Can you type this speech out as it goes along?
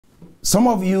Some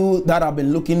of you that have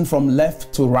been looking from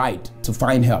left to right to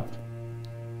find help,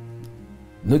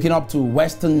 looking up to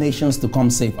Western nations to come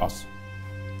save us,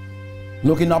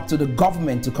 looking up to the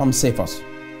government to come save us,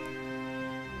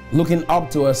 looking up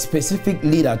to a specific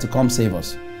leader to come save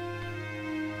us.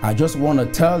 I just want to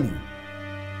tell you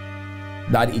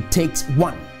that it takes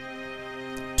one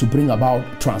to bring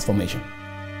about transformation.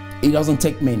 It doesn't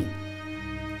take many.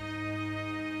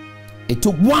 It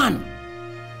took one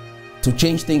to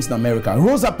change things in America.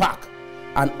 Rosa Parks,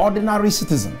 an ordinary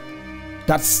citizen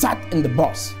that sat in the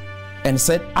bus and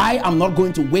said, I am not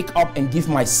going to wake up and give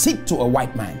my seat to a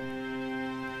white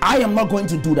man. I am not going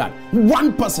to do that.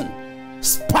 One person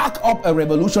sparked up a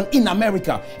revolution in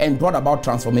America and brought about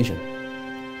transformation.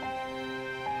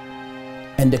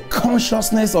 And the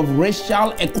consciousness of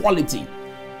racial equality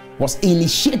was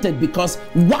initiated because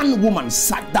one woman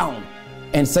sat down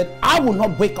and said, I will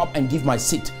not wake up and give my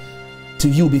seat to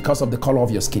you because of the color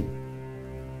of your skin.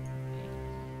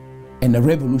 And the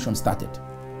revolution started.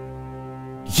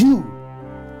 You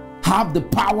have the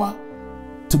power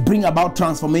to bring about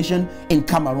transformation in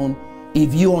Cameroon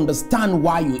if you understand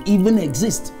why you even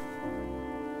exist.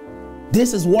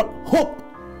 This is what hope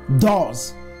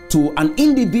does to an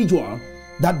individual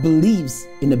that believes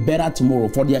in a better tomorrow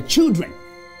for their children,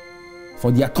 for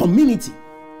their community,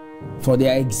 for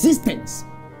their existence.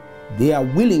 They are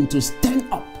willing to stand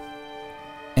up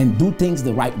and do things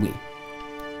the right way.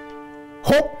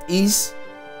 Hope is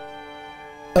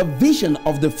a vision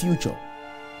of the future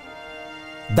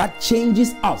that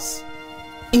changes us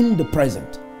in the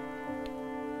present.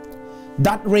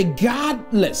 That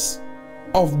regardless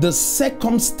of the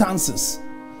circumstances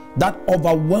that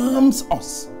overwhelms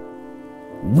us,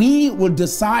 we will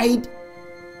decide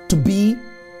to be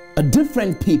a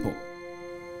different people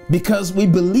because we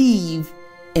believe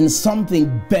in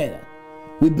something better.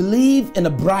 We believe in a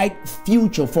bright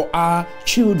future for our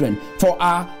children, for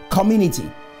our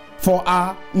community, for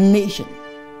our nation.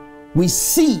 We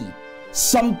see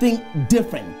something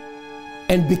different.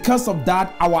 And because of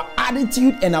that, our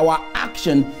attitude and our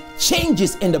action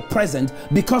changes in the present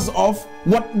because of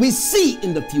what we see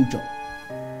in the future.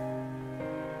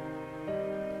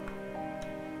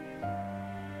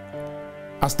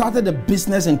 I started a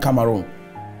business in Cameroon.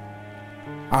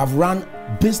 I've run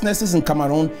businesses in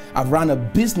Cameroon. I've run a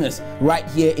business right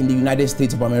here in the United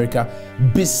States of America.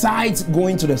 Besides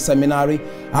going to the seminary,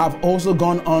 I've also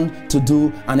gone on to do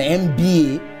an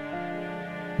MBA,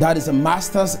 that is a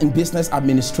master's in business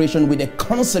administration with a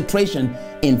concentration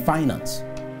in finance.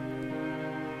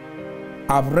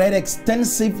 I've read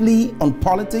extensively on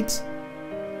politics,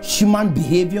 human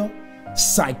behavior,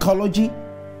 psychology,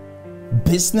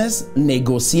 business,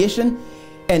 negotiation,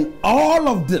 and all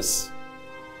of this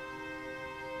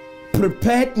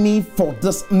prepared me for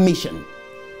this mission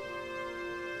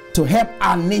to help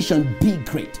our nation be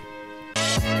great.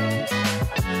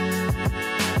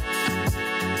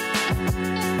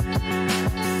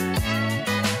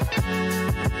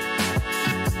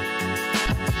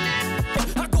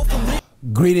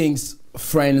 Greetings,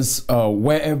 friends,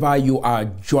 wherever you are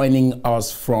joining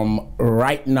us from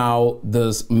right now,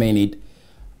 this minute.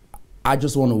 I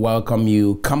just want to welcome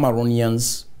you,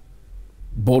 Cameroonians,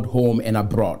 both home and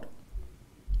abroad.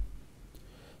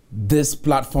 This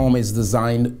platform is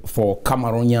designed for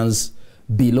Cameroonians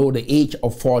below the age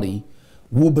of 40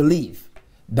 who believe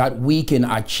that we can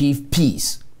achieve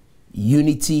peace,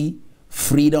 unity,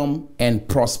 freedom, and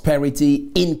prosperity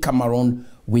in Cameroon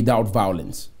without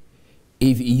violence.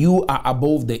 If you are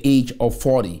above the age of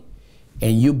 40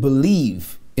 and you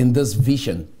believe in this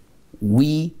vision,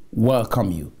 we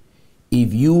welcome you.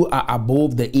 If you are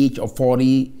above the age of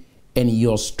 40 and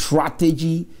your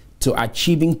strategy to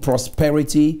achieving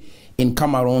prosperity in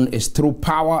Cameroon is through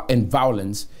power and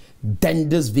violence, then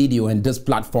this video and this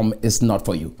platform is not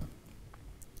for you.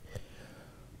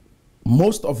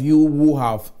 Most of you who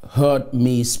have heard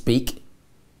me speak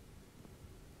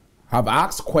have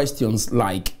asked questions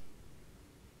like,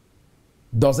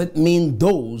 does it mean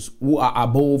those who are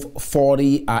above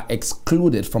 40 are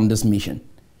excluded from this mission?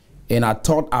 And I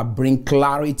thought I'd bring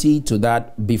clarity to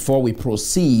that before we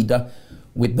proceed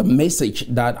with the message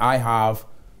that I have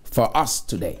for us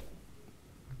today.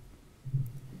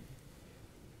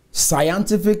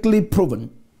 Scientifically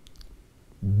proven,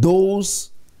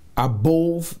 those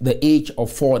above the age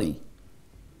of 40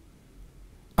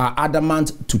 are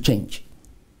adamant to change.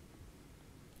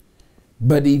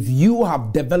 But if you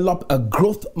have developed a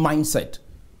growth mindset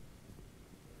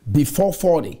before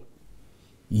 40,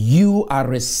 you are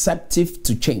receptive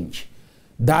to change.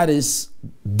 That is,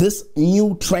 this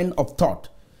new trend of thought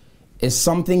is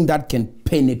something that can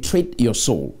penetrate your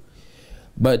soul.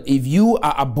 But if you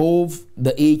are above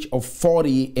the age of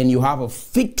 40 and you have a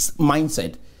fixed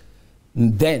mindset,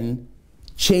 then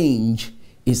change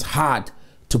is hard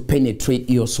to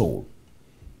penetrate your soul.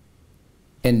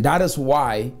 And that is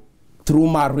why, through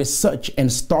my research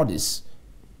and studies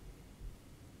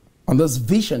on this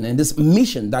vision and this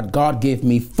mission that God gave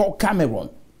me for Cameroon,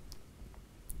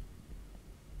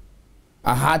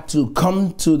 I had to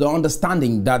come to the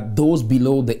understanding that those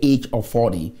below the age of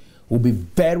 40 will be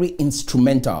very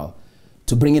instrumental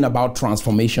to bringing about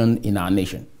transformation in our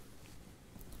nation.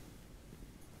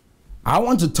 I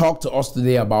want to talk to us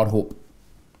today about hope,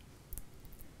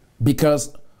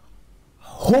 because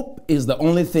hope is the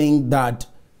only thing that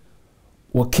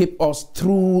will keep us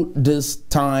through this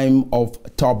time of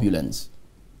turbulence.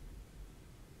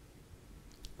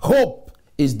 Hope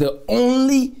is the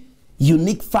only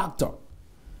unique factor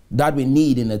that we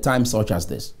need in a time such as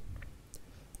this.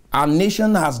 Our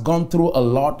nation has gone through a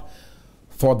lot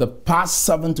for the past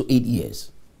 7 to 8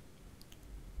 years.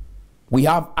 We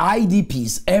have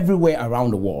IDPs everywhere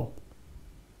around the world.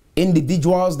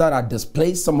 Individuals that are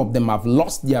displaced, some of them have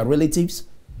lost their relatives.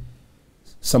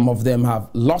 Some of them have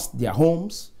lost their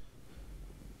homes.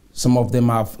 Some of them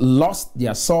have lost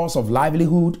their source of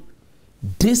livelihood.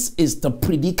 This is the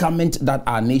predicament that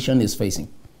our nation is facing.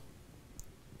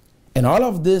 And all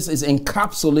of this is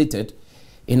encapsulated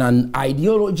in an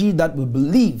ideology that we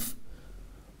believe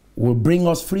will bring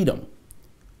us freedom.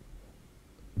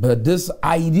 But this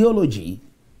ideology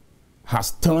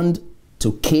has turned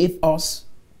to cave us.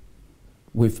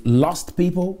 We've lost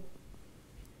people.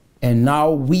 And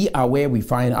now we are where we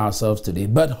find ourselves today.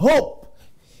 But hope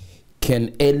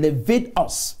can elevate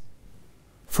us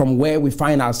from where we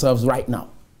find ourselves right now.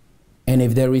 And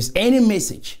if there is any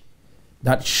message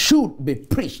that should be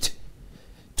preached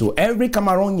to every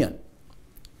Cameroonian,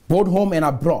 both home and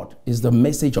abroad, is the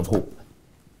message of hope.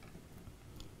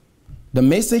 The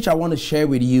message I want to share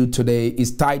with you today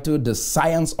is titled The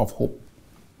Science of Hope.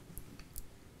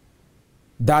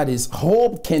 That is,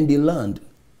 hope can be learned.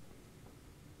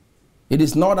 It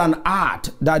is not an art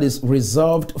that is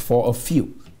reserved for a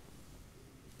few.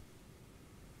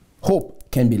 Hope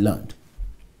can be learned.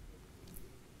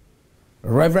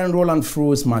 Reverend Roland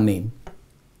Fru is my name.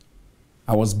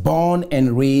 I was born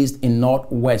and raised in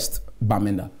Northwest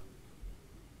Bamenda.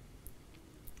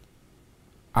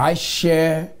 I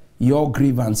share your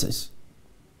grievances.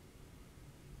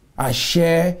 I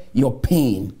share your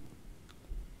pain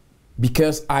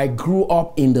because I grew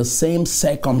up in the same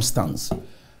circumstance.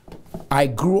 I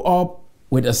grew up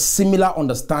with a similar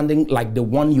understanding like the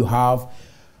one you have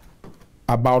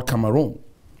about Cameroon.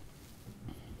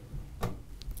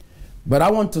 But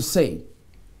I want to say,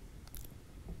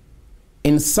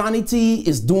 insanity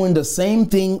is doing the same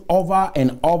thing over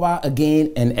and over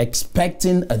again and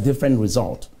expecting a different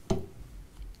result.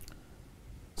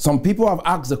 Some people have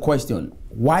asked the question,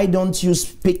 why don't you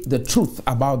speak the truth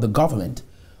about the government?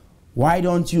 Why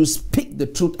don't you speak the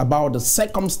truth about the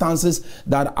circumstances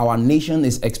that our nation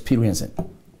is experiencing?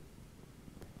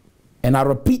 And I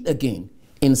repeat again,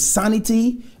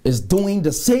 insanity is doing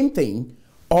the same thing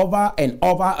over and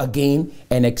over again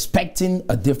and expecting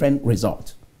a different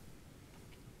result.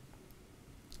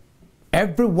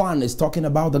 Everyone is talking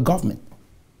about the government.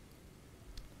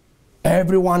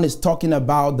 Everyone is talking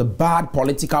about the bad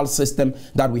political system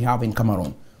that we have in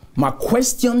Cameroon. My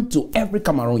question to every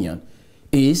Cameroonian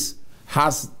is,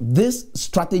 has this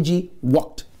strategy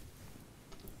worked?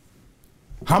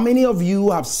 How many of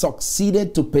you have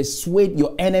succeeded to persuade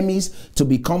your enemies to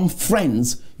become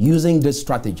friends using this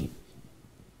strategy?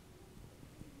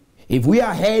 If we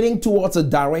are heading towards a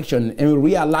direction and we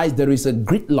realize there is a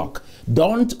gridlock,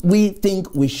 don't we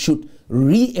think we should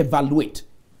reevaluate,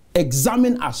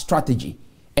 examine our strategy,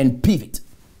 and pivot?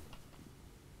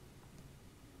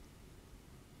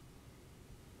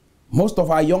 Most of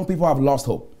our young people have lost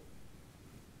hope.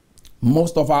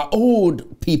 Most of our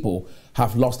old people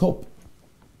have lost hope.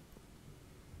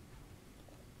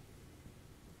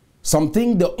 Some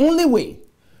think the only way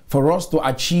for us to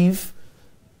achieve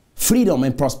freedom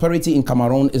and prosperity in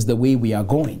Cameroon is the way we are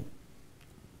going.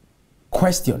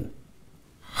 Question,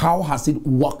 how has it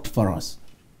worked for us?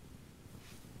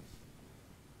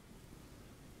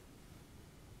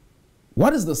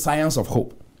 What is the science of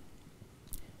hope?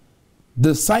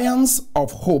 The science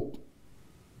of hope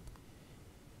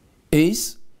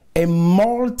is a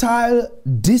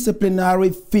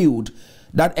multidisciplinary field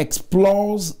that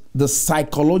explores the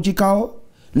psychological,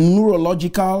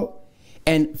 neurological,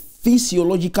 and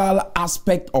physiological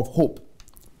aspect of hope,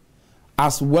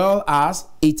 as well as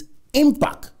its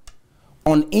impact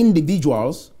on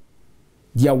individuals,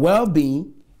 their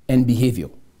well-being, and behavior.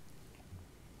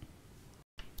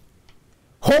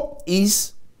 Hope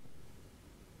is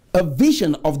a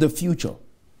vision of the future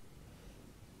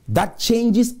that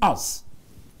changes us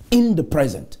in the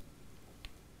present.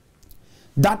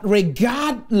 That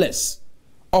regardless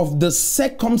of the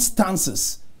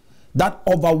circumstances that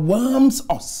overwhelms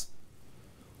us,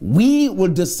 we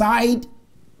will decide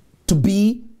to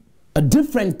be a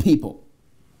different people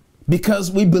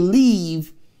because we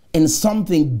believe in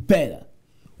something better.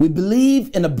 We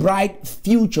believe in a bright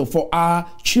future for our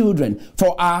children,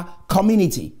 for our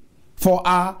community, for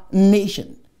our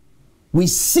nation. We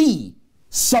see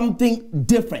something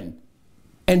different.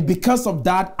 And because of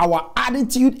that, our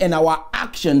attitude and our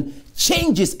action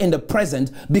changes in the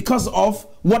present because of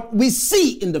what we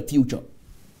see in the future.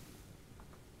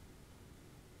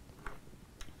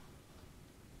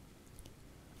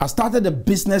 I started a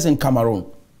business in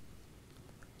Cameroon.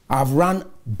 I've run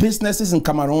businesses in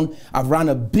Cameroon. I've run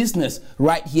a business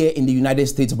right here in the United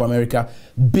States of America.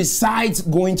 Besides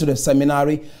going to the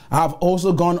seminary, I've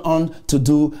also gone on to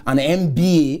do an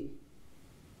MBA.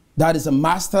 That is a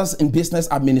master's in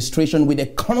business administration with a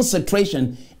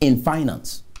concentration in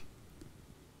finance.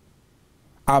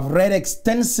 I've read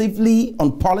extensively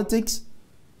on politics,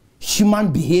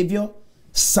 human behavior,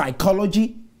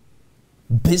 psychology,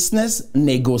 business,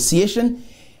 negotiation,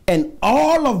 and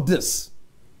all of this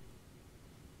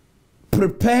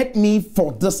prepared me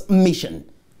for this mission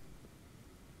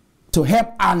to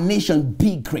help our nation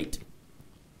be great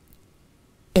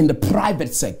in the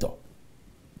private sector.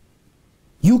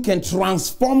 You can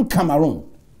transform Cameroon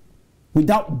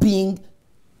without being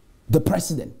the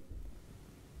president.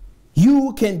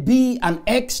 You can be an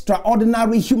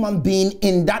extraordinary human being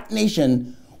in that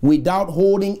nation without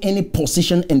holding any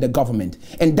position in the government.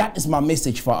 And that is my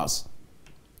message for us.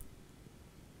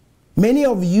 Many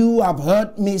of you have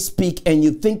heard me speak and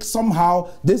you think somehow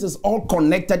this is all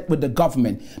connected with the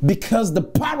government, because the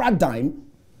paradigm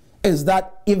is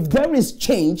that if there is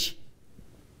change,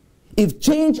 if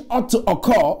change ought to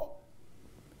occur,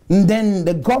 then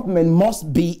the government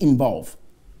must be involved.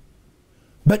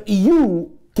 But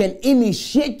you can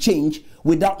initiate change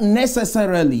without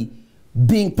necessarily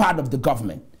being part of the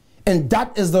government. And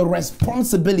that is the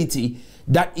responsibility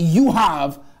that you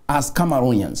have as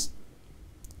Cameroonians.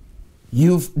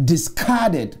 You've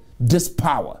discarded this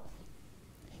power.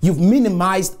 You've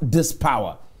minimized this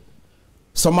power.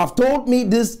 Some have told me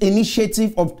this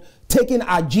initiative of taking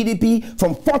our GDP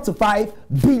from 45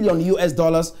 billion US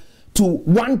dollars to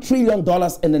 $1 trillion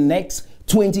in the next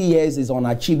 20 years is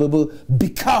unachievable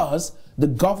because the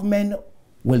government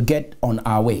will get on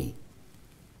our way.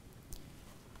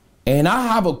 And I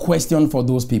have a question for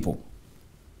those people.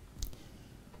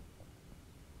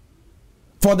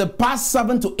 For the past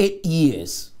 7 to 8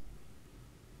 years,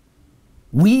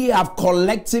 we have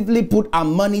collectively put our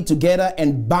money together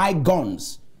and buy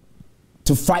guns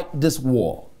to fight this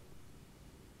war.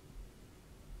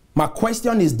 My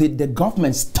question is, did the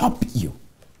government stop you?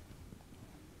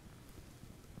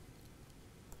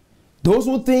 Those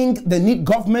who think they need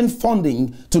government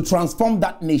funding to transform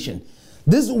that nation,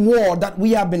 this war that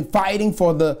we have been fighting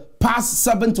for the past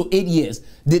 7 to 8 years,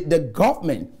 did the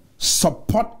government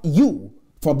support you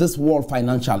for this war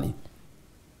financially?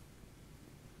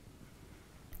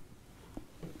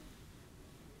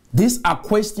 These are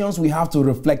questions we have to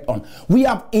reflect on. We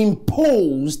have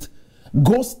imposed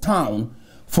ghost town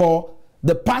for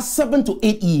the past 7 to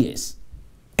 8 years.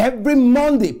 Every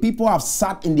Monday, people have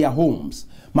sat in their homes.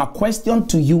 My question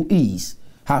to you is,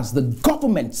 has the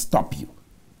government stopped you?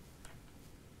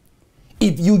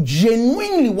 If you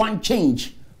genuinely want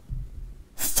change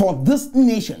for this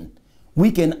nation,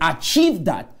 we can achieve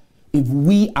that if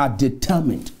we are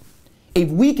determined. If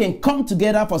we can come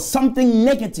together for something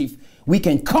negative, we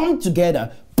can come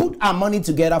together, put our money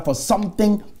together for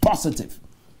something positive.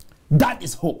 That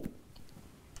is hope.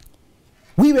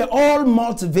 We were all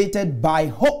motivated by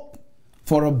hope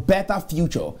for a better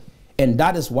future, and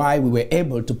that is why we were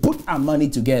able to put our money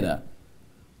together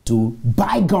to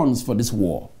buy guns for this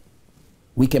war.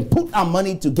 We can put our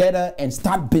money together and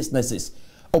start businesses,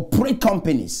 operate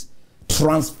companies,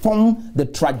 transform the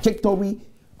trajectory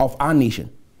of our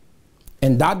nation.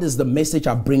 And that is the message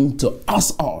I bring to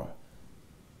us all.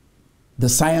 The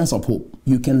science of hope.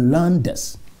 You can learn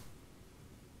this.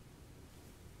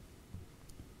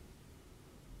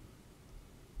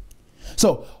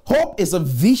 So, hope is a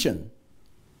vision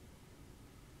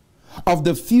of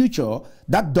the future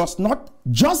that does not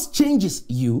just changes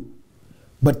you,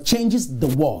 but changes the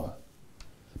world,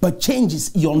 but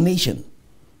changes your nation.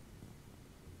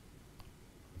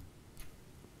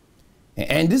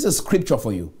 And this is scripture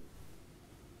for you.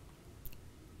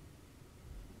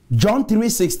 John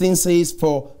 3:16 says,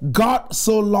 "For God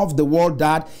so loved the world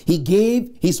that he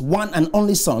gave his one and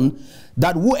only Son,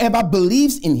 that whoever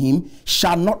believes in him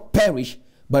shall not perish,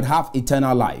 but have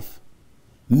eternal life."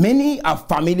 Many are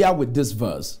familiar with this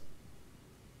verse,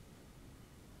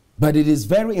 but it is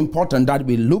very important that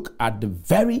we look at the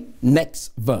very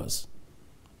next verse.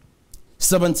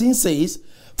 17 says,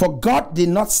 "For God did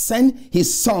not send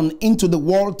his Son into the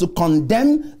world to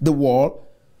condemn the world,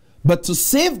 but to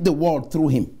save the world through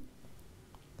him."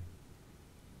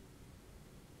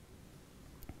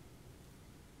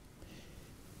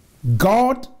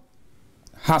 God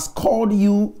has called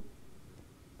you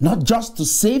not just to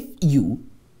save you,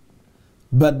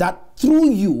 but that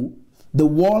through you the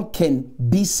world can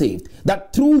be saved.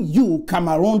 That through you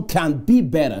Cameroon can be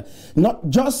better.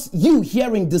 Not just you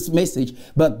hearing this message,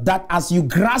 but that as you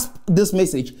grasp this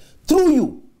message, through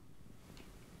you,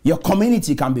 your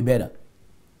community can be better.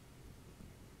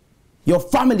 Your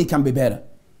family can be better.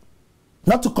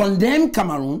 Not to condemn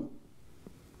Cameroon,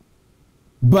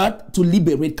 but to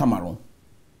liberate Cameroon.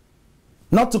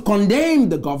 Not to condemn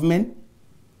the government,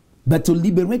 but to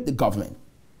liberate the government.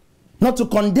 Not to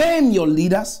condemn your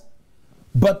leaders,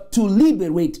 but to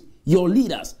liberate your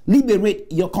leaders,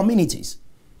 liberate your communities.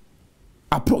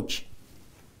 Approach.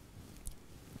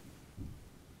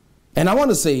 And I want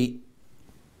to say,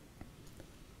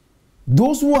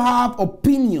 those who have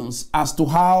opinions as to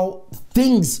how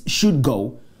things should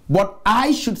go, what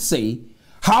I should say,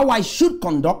 how I should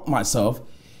conduct myself,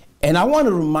 and I want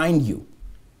to remind you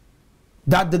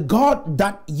that the God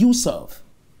that you serve,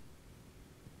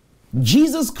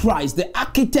 Jesus Christ, the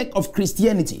architect of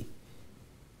Christianity,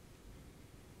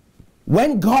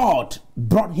 when God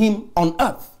brought him on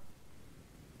earth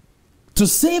to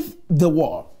save the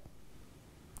world,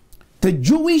 the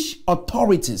Jewish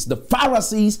authorities, the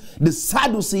Pharisees, the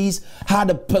Sadducees had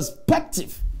a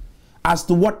perspective as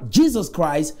to what Jesus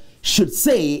Christ should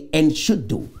say and should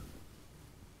do.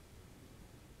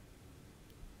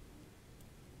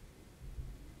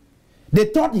 They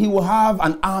thought he would have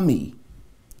an army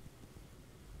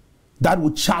that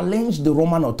would challenge the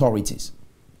Roman authorities.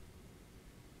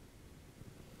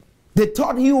 They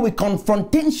thought he would be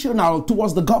confrontational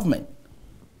towards the government.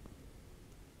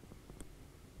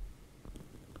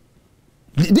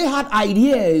 They had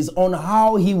ideas on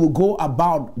how he would go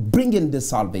about bringing this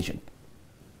salvation.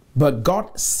 But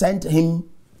God sent him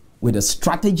with a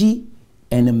strategy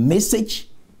and a message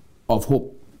of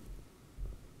hope.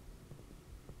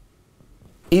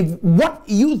 If what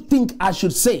you think I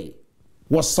should say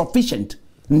was sufficient,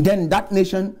 then that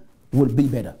nation would be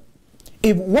better.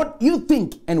 If what you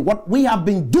think and what we have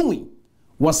been doing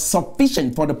was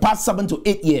sufficient for the past 7 to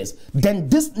 8 years, then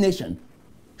this nation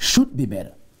should be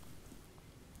better.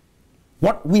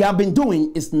 What we have been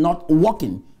doing is not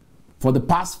working for the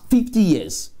past 50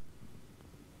 years,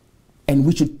 and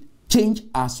we should change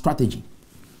our strategy.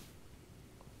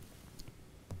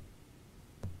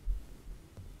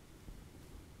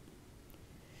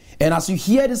 And as you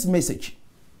hear this message,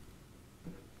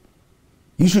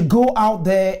 you should go out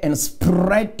there and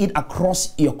spread it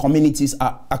across your communities,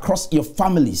 across your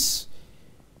families.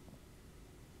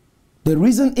 The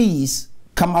reason is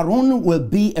Cameroon will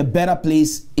be a better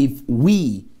place if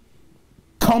we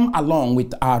come along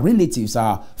with our relatives,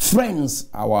 our friends,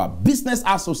 our business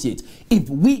associates. If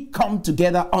we come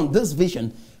together on this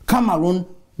vision, Cameroon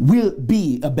will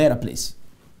be a better place.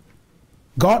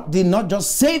 God did not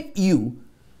just save you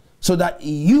so that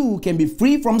you can be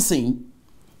free from sin.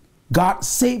 God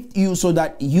saved you so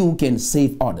that you can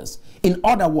save others. In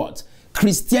other words,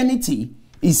 Christianity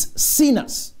is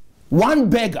sinners. One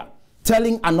beggar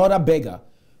telling another beggar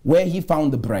where he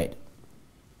found the bread.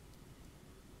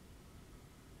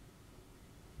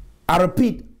 I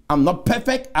repeat, I'm not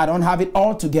perfect. I don't have it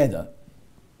all together.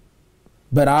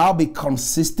 But I'll be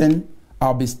consistent.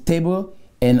 I'll be stable.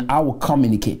 And I will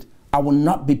communicate. I will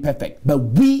not be perfect. But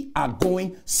we are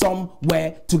going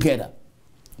somewhere together.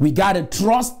 We got to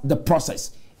trust the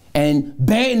process. And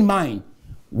bear in mind,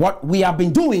 what we have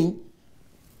been doing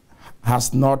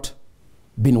has not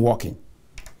been working.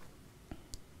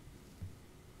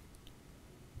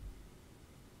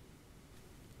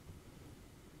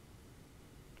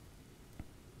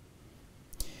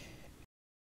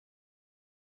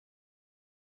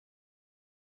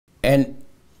 And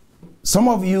some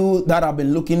of you that have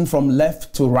been looking from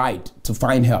left to right to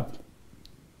find help,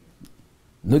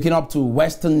 looking up to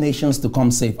Western nations to come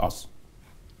save us,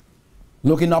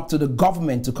 looking up to the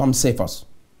government to come save us,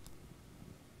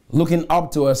 looking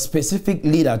up to a specific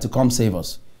leader to come save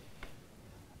us,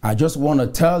 I just want to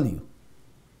tell you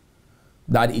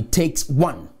that it takes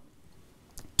one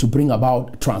to bring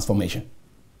about transformation.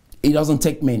 It doesn't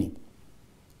take many.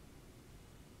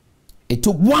 It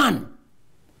took one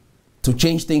to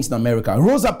change things in America.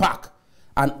 Rosa Parks,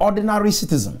 an ordinary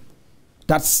citizen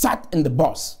that sat in the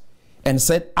bus and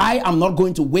said, I am not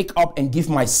going to wake up and give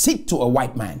my seat to a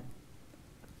white man.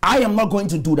 I am not going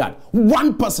to do that.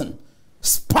 One person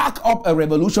sparked up a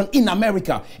revolution in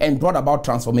America and brought about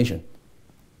transformation.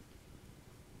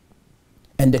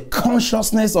 And the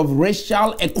consciousness of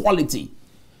racial equality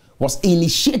was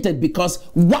initiated because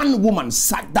one woman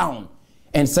sat down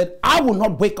and said, I will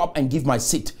not wake up and give my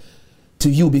seat to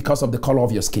you because of the color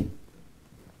of your skin.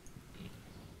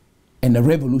 And the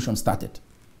revolution started.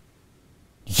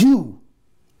 You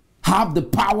have the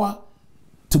power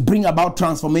to bring about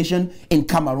transformation in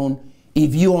Cameroon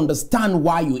if you understand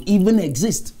why you even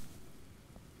exist.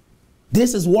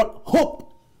 This is what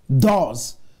hope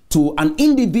does to an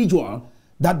individual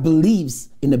that believes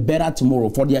in a better tomorrow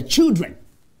for their children,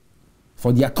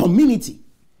 for their community,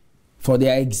 for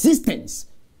their existence.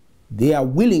 They are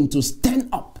willing to stand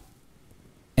up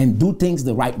and do things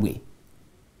the right way.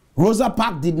 Rosa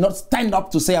Parks did not stand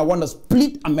up to say, I want to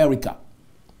split America.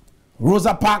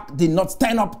 Rosa Parks did not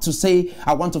stand up to say,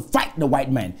 I want to fight the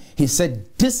white man. He said,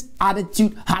 this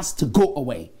attitude has to go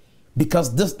away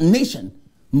because this nation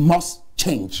must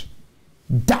change.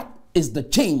 That is the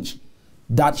change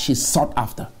that she sought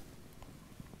after.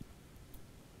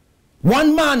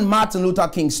 One man, Martin Luther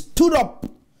King, stood up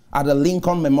at the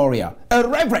Lincoln Memorial, a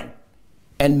reverend,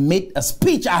 and made a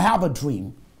speech, I have a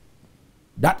dream.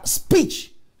 That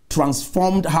speech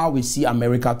transformed how we see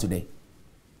America today.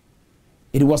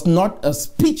 It was not a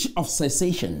speech of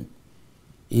cessation.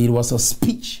 It was a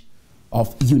speech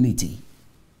of unity.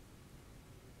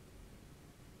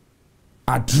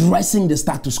 Addressing the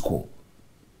status quo.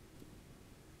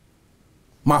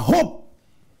 My hope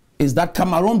is that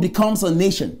Cameroon becomes a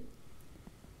nation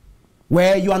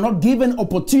where you are not given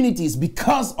opportunities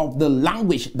because of the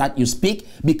language that you speak,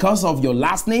 because of your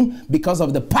last name, because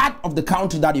of the part of the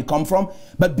country that you come from,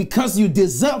 but because you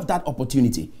deserve that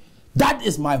opportunity. That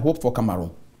is my hope for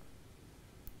Cameroon.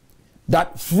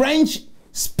 That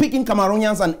French-speaking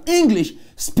Cameroonians and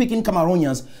English-speaking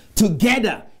Cameroonians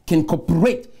together can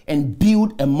cooperate and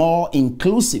build a more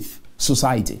inclusive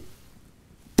society.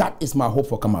 That is my hope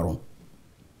for Cameroon.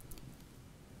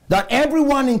 That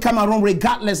everyone in Cameroon,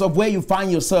 regardless of where you find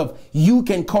yourself, you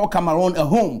can call Cameroon a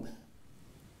home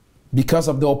because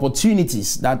of the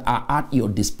opportunities that are at your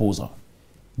disposal.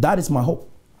 That is my hope.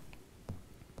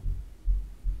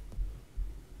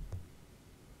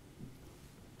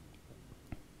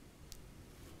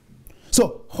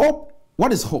 So hope,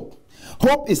 what is hope?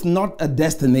 Hope is not a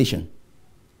destination.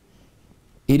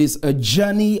 It is a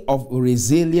journey of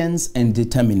resilience and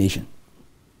determination.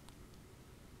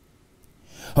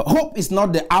 Hope is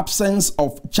not the absence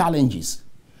of challenges,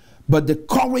 but the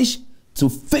courage to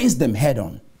face them head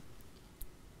on.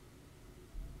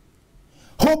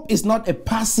 Hope is not a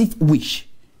passive wish,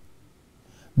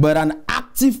 but an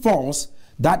active force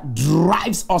that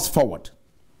drives us forward.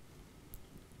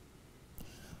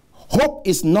 Hope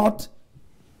is not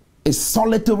a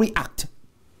solitary act,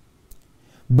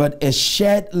 but a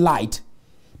shared light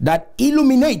that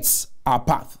illuminates our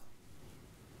path.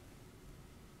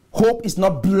 Hope is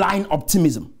not blind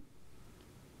optimism,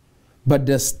 but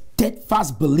the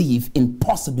steadfast belief in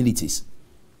possibilities.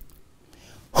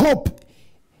 Hope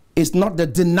is not the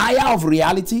denial of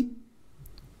reality,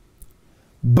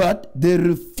 but the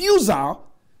refusal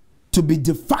to be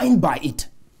defined by it.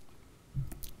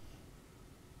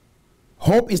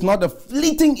 Hope is not a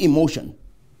fleeting emotion,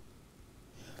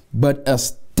 but a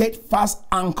steadfast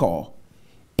anchor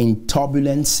in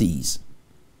turbulent seas.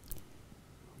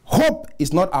 Hope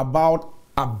is not about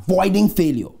avoiding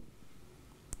failure,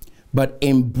 but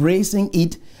embracing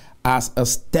it as a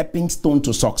stepping stone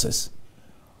to success.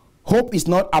 Hope is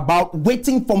not about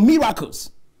waiting for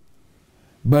miracles,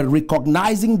 but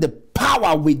recognizing the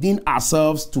power within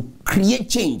ourselves to create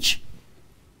change.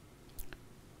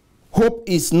 Hope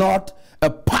is not a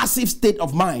passive state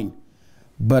of mind,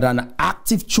 but an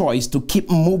active choice to keep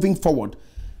moving forward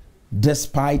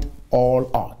despite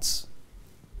all odds.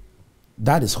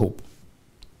 That is hope.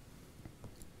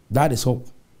 That is hope.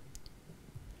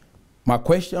 My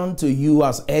question to you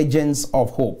as agents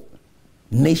of hope,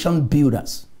 nation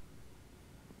builders,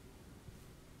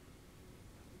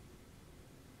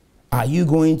 are you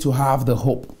going to have the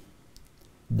hope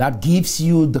that gives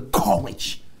you the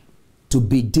courage to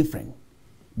be different?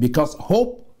 Because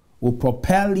hope will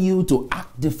propel you to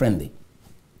act differently.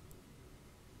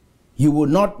 You will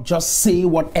not just say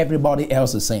what everybody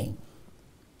else is saying.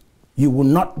 You will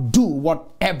not do what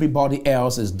everybody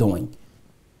else is doing.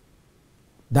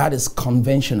 That is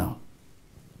conventional.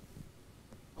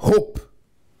 Hope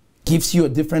gives you a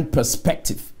different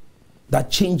perspective that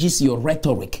changes your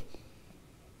rhetoric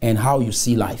and how you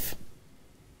see life.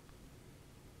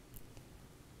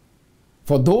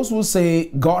 For those who say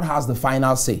God has the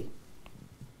final say,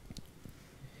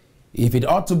 if it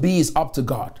ought to be, it's up to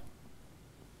God.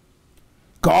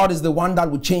 God is the one that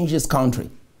will change this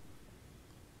country.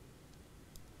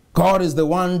 God is the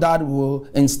one that will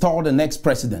install the next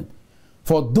president.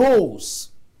 For those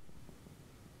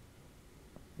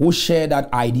who share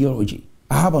that ideology,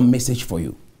 I have a message for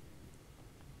you.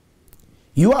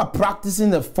 You are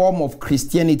practicing a form of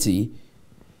Christianity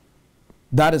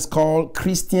that is called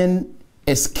Christian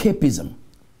escapism.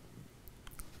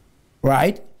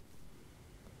 Right?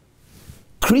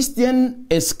 Christian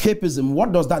escapism,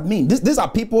 what does that mean? These are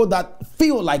people that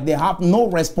feel like they have no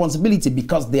responsibility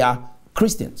because they are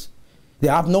Christians. They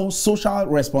have no social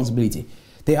responsibility.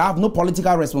 They have no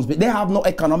political responsibility. They have no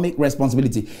economic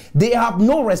responsibility. They have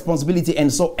no responsibility,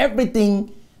 and so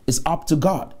everything is up to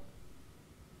God.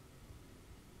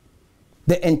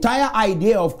 The entire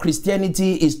idea of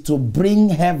Christianity is to bring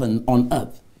heaven on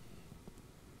earth.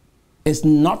 It's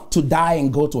not to die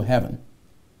and go to heaven.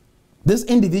 These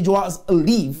individuals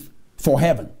live for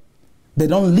heaven. They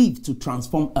don't live to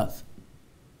transform earth.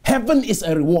 Heaven is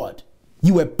a reward.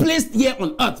 You were placed here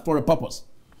on earth for a purpose.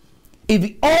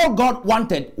 If all God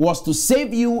wanted was to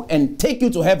save you and take you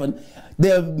to heaven,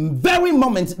 the very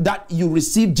moment that you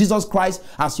receive Jesus Christ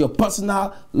as your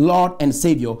personal Lord and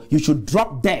Savior, you should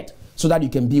drop dead so that you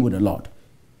can be with the Lord.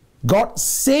 God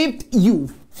saved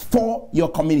you for your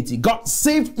community. God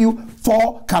saved you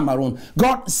for Cameroon.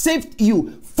 God saved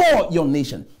you for your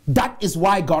nation. That is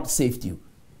why God saved you.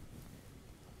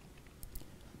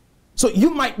 So you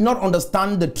might not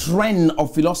understand the trend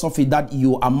of philosophy that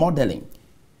you are modeling,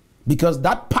 because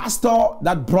that pastor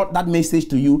that brought that message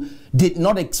to you did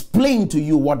not explain to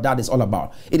you what that is all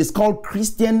about. It is called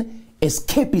Christian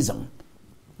escapism.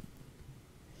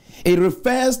 It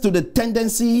refers to the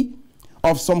tendency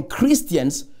of some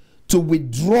Christians to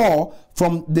withdraw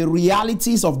from the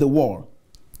realities of the world,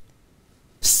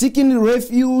 seeking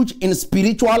refuge in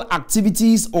spiritual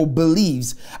activities or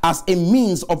beliefs as a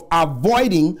means of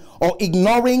avoiding or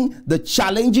ignoring the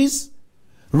challenges,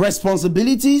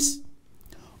 responsibilities,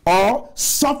 or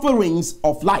sufferings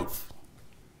of life.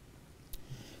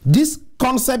 This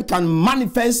concept can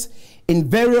manifest in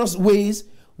various ways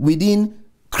within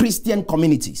Christian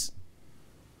communities.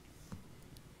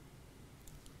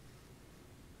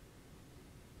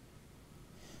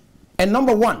 And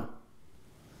number one,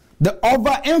 the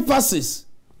overemphasis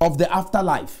of the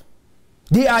afterlife.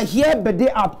 They are here, but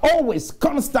they are always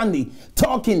constantly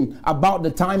talking about the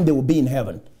time they will be in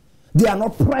heaven. They are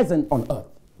not present on earth.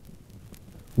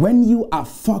 When you are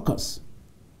focused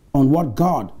on what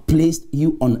God placed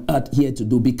you on earth here to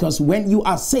do, because when you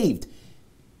are saved,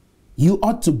 you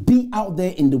ought to be out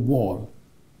there in the world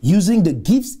using the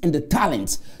gifts and the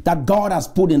talents that God has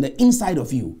put in the inside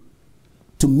of you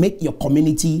to make your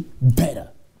community better.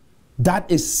 That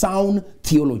is sound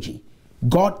theology.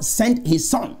 God sent his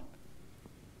son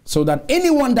so that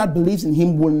anyone that believes in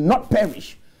him will not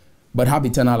perish but have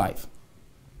eternal life.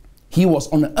 He was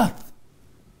on earth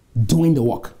doing the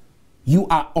work. You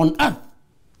are on earth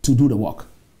to do the work.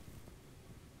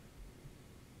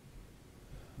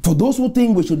 For those who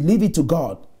think we should leave it to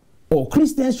God, or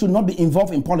Christians should not be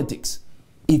involved in politics,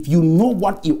 if you know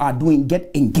what you are doing,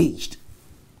 get engaged.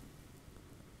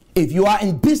 If you are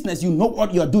in business, you know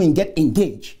what you are doing, get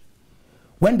engaged.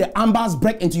 When the ambers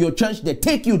break into your church, they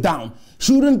take you down.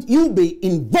 Shouldn't you be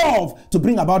involved to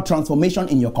bring about transformation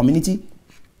in your community?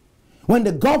 When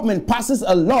the government passes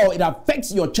a law, it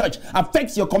affects your church,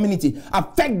 affects your community,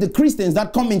 affects the Christians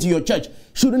that come into your church.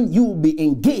 Shouldn't you be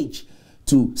engaged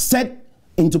to set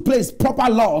into place proper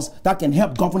laws that can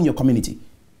help govern your community?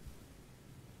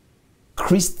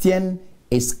 Christian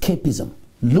escapism.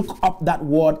 Look up that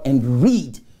word and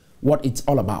read what it's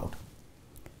all about.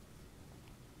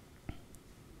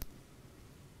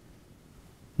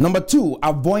 Number two,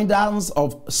 avoidance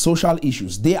of social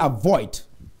issues. They avoid.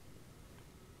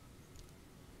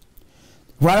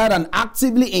 Rather than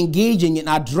actively engaging in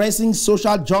addressing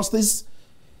social justice,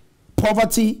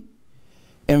 poverty,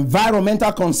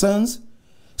 environmental concerns,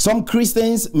 some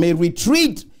Christians may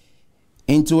retreat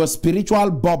into a spiritual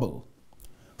bubble,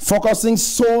 focusing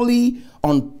solely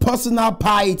on personal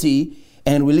piety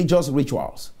and religious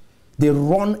rituals. They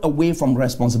run away from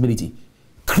responsibility.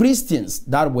 Christians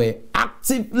that were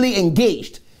actively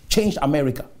engaged changed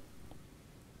America.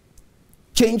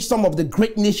 Changed some of the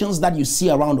great nations that you see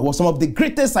around the world. Some of the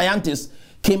greatest scientists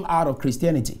came out of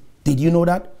Christianity. Did you know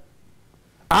that?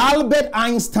 Albert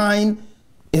Einstein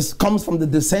comes from the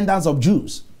descendants of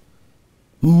Jews.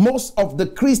 Most of the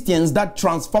Christians that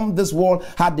transformed this world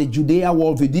had the Judea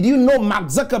worldview. Did you know Mark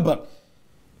Zuckerberg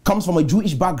comes from a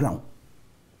Jewish background?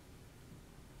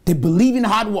 They believe in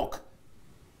hard work.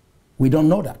 We don't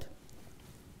know that.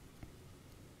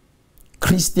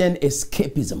 Christian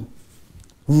escapism.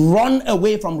 Run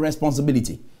away from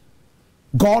responsibility.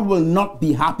 God will not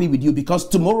be happy with you, because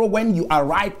tomorrow when you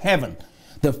arrive heaven,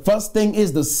 the first thing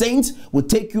is the saints will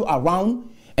take you around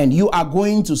and you are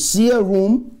going to see a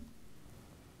room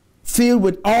filled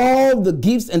with all the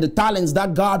gifts and the talents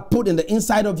that God put in the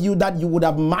inside of you, that you would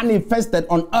have manifested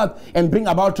on earth and bring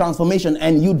about transformation,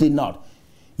 and you did not.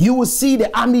 You will see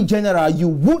the army general you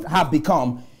would have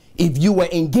become if you were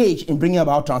engaged in bringing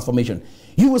about transformation.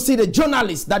 You will see the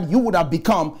journalist that you would have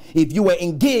become if you were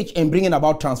engaged in bringing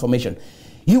about transformation.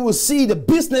 You will see the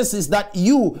businesses that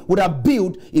you would have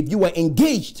built if you were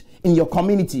engaged in your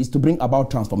communities to bring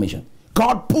about transformation.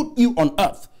 God put you on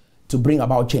earth to bring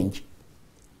about change,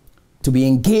 to be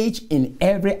engaged in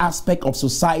every aspect of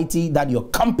society that you're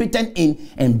competent in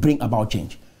and bring about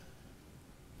change.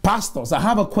 Pastors, I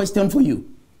have a question for you.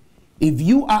 If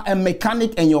you are a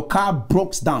mechanic and your car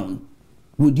breaks down,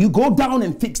 would you go down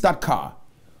and fix that car?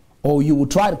 Or you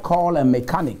would try to call a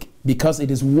mechanic because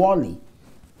it is worldly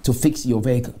to fix your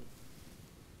vehicle?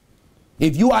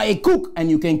 If you are a cook and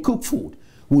you can cook food,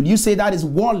 would you say that is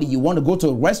worldly? You want to go to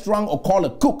a restaurant or call a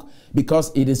cook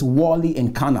because it is worldly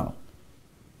and carnal?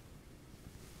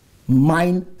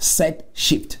 Mindset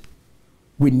shift.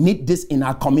 We need this in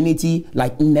our community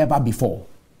like never before.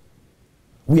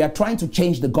 We are trying to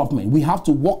change the government. We have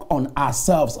to work on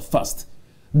ourselves first.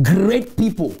 Great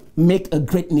people make a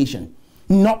great nation,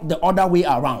 not the other way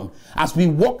around. As we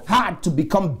work hard to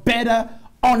become better,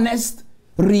 honest,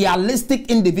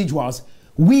 realistic individuals,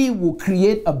 we will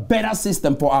create a better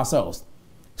system for ourselves.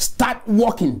 Start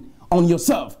working on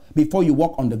yourself before you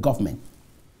work on the government.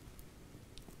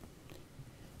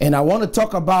 And I want to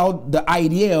talk about the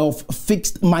idea of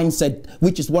fixed mindset,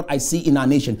 which is what I see in our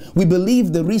nation. We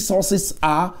believe the resources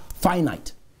are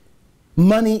finite.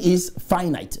 Money is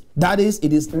finite. That is,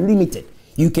 it is limited.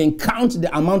 You can count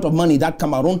the amount of money that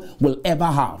Cameroon will ever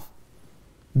have.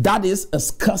 That is a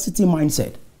scarcity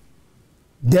mindset.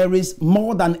 There is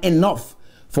more than enough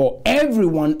for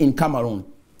everyone in Cameroon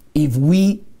if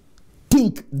we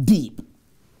think deep.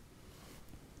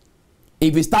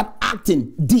 If we start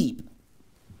acting deep.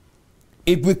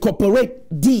 If we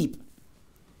cooperate deep,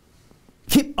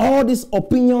 keep all these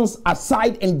opinions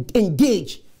aside and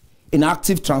engage in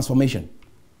active transformation.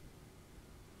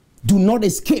 Do not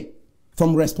escape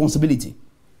from responsibility.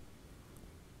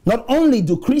 Not only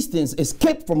do Christians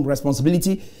escape from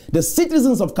responsibility, the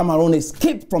citizens of Cameroon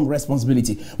escape from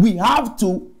responsibility. We have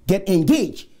to get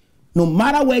engaged. No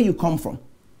matter where you come from,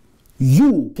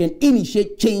 you can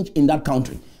initiate change in that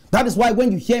country. That is why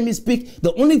when you hear me speak,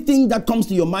 the only thing that comes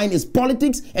to your mind is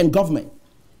politics and government.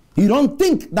 You don't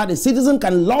think that a citizen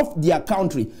can love their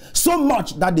country so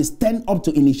much that they stand up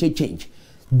to initiate change.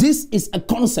 This is a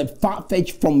concept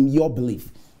far-fetched from your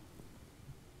belief.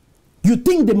 You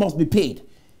think they must be paid.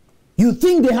 You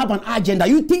think they have an agenda.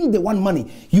 You think they want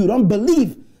money. You don't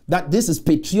believe that this is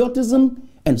patriotism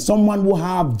and someone who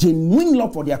have genuine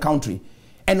love for their country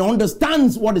and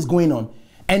understands what is going on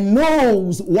and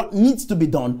knows what needs to be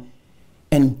done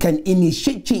and can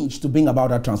initiate change to bring about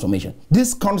that transformation.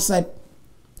 This concept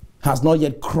has not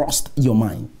yet crossed your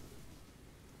mind.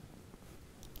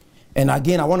 And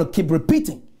again, I want to keep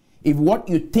repeating. If what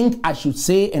you think I should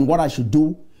say and what I should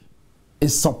do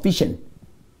is sufficient,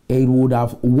 it would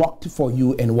have worked for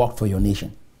you and worked for your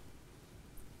nation.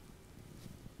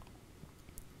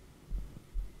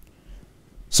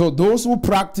 So those who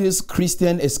practice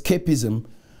Christian escapism,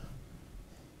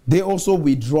 they also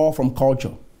withdraw from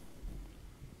culture.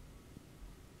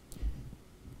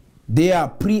 They are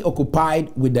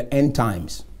preoccupied with the end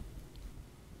times.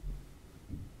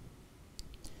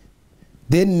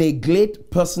 They neglect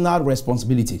personal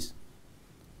responsibilities.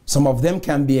 Some of them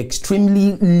can be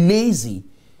extremely lazy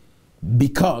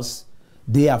because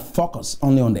they are focused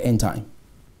only on the end time.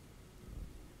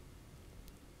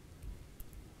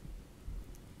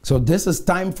 So this is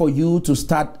time for you to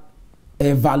start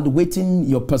evaluating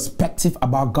your perspective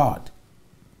about God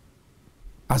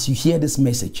as you hear this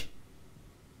message,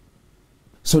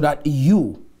 so that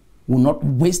you will not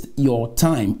waste your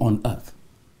time on earth.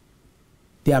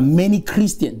 There are many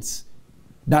Christians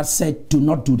that said, do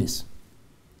not do this.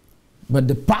 But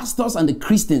the pastors and the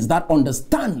Christians that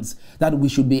understands that we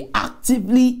should be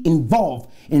actively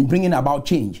involved in bringing about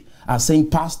change are saying,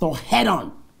 Pastor, head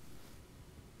on.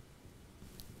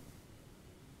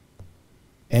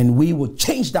 And we will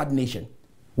change that nation.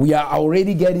 We are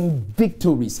already getting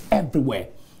victories everywhere.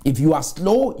 If you are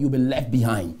slow, you'll be left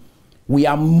behind. We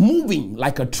are moving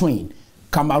like a train.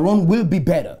 Cameroon will be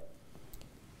better.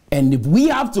 And if we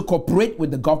have to cooperate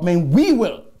with the government, we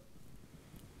will.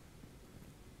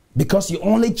 Because you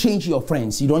only change your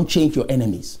friends, you don't change your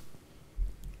enemies.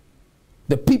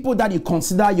 The people that you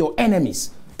consider your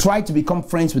enemies, try to become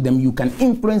friends with them. You can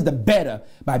influence them better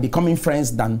by becoming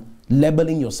friends than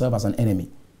labeling yourself as an enemy.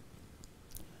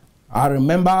 I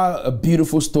remember a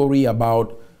beautiful story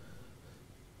about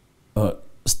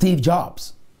Steve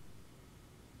Jobs.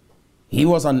 He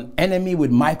was an enemy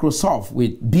with Microsoft,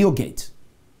 with Bill Gates.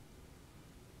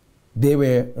 They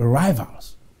were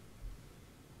rivals.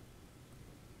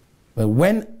 But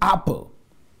when Apple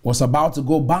was about to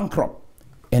go bankrupt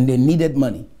and they needed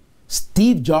money,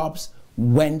 Steve Jobs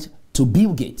went to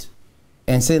Bill Gates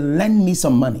and said, lend me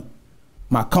some money.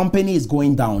 My company is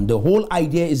going down. The whole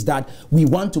idea is that we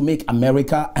want to make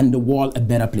America and the world a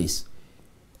better place.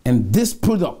 And this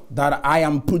product that I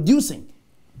am producing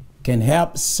can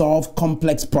help solve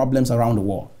complex problems around the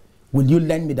world. Will you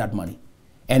lend me that money?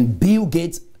 And Bill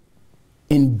Gates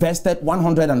invested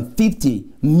 $150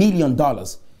 million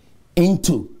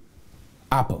into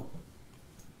Apple.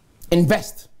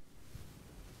 Invest.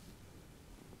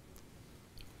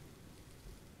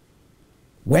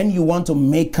 When you want to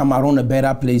make Cameroon a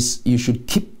better place, you should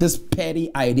keep this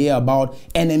petty idea about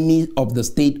enemies of the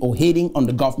state or hating on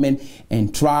the government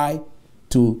and try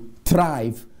to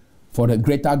thrive for the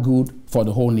greater good for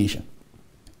the whole nation.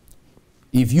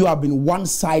 If you have been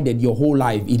one-sided your whole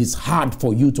life, it is hard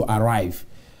for you to arrive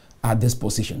at this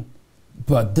position.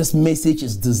 But this message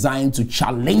is designed to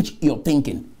challenge your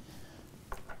thinking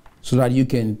so that you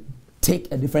can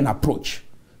take a different approach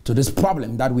to this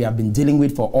problem that we have been dealing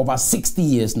with for over 60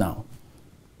 years now.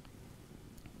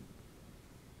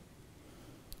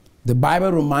 The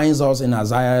Bible reminds us in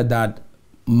Isaiah that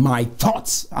my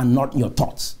thoughts are not your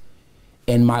thoughts,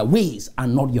 and my ways are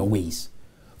not your ways.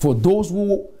 For those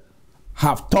who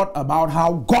have thought about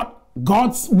how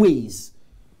God's ways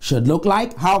should look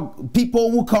like, how people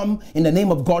who come in the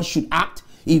name of God should act,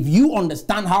 if you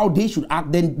understand how they should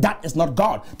act, then that is not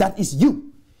God. That is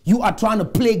you. You are trying to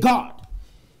play God.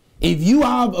 If you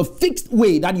have a fixed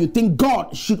way that you think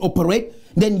God should operate,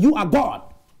 then you are God.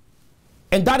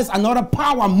 And that is another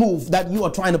power move that you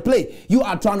are trying to play. You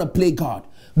are trying to play God.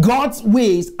 God's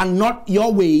ways are not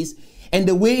your ways, and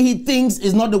the way he thinks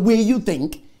is not the way you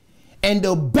think. And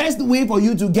the best way for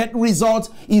you to get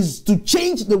results is to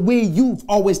change the way you've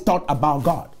always thought about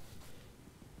God.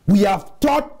 We have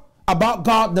thought about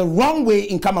God the wrong way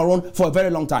in Cameroon for a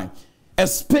very long time.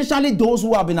 Especially those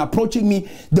who have been approaching me,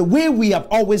 the way we have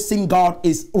always seen God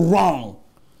is wrong.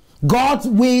 God's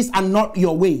ways are not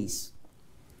your ways.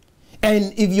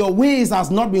 And if your ways has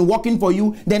not been working for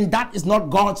you, then that is not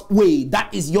God's way.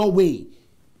 That is your way.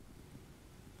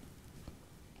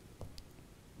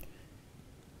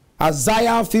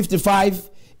 Isaiah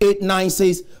 55:8-9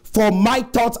 says, for my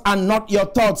thoughts are not your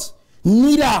thoughts,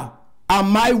 neither are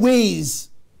my ways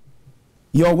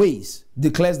your ways,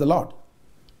 declares the Lord.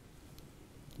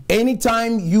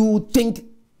 Anytime you think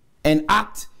and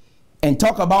act and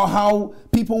talk about how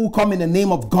people who come in the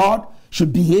name of God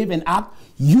should behave and act,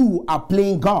 you are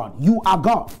playing God. You are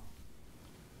God.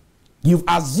 You've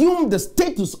assumed the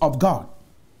status of God.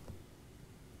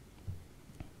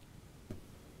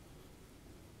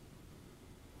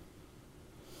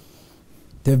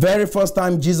 The very first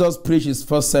time Jesus preached his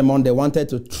first sermon, they wanted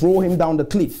to throw him down the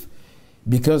cliff,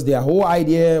 because their whole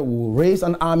idea will raise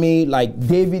an army like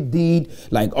David did,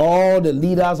 like all the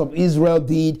leaders of Israel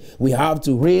did. We have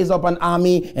to raise up an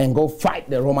army and go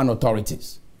fight the Roman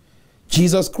authorities.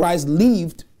 Jesus Christ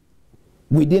lived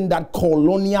within that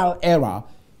colonial era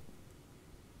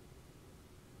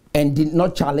and did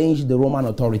not challenge the Roman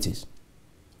authorities.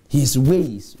 His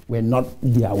ways were not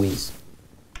their ways.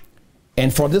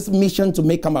 And for this mission to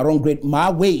make Cameroon great, my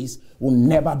ways will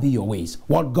never be your ways.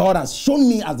 What God has shown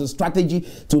me as a strategy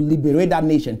to liberate that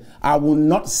nation, I will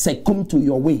not succumb to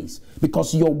your ways,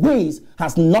 because your ways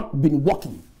has not been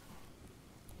working.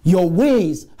 Your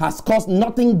ways has caused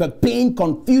nothing but pain,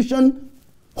 confusion,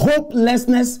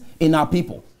 hopelessness in our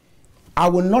people. I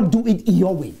will not do it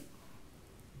your way.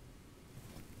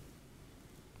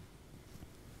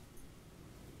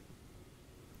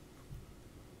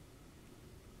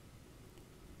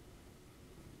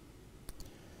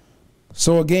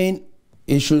 So again,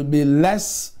 it should be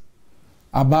less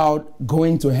about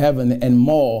going to heaven and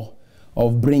more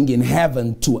of bringing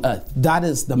heaven to earth. That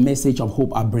is the message of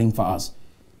hope I bring for us.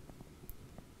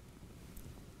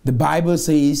 The Bible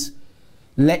says,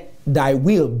 let thy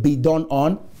will be done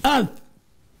on earth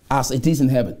as it is in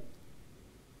heaven.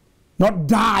 not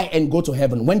die and go to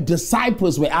heaven. When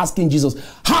disciples were asking Jesus,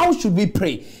 how should we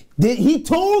pray? He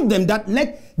told them that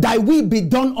let thy will be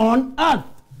done on earth.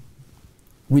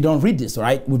 We don't read this,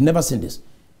 right? We've never seen this.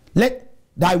 Let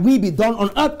thy will be done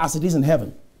on earth as it is in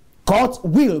heaven. God's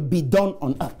will be done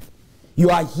on earth. You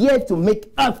are here to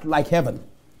make earth like heaven.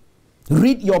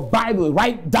 Read your Bible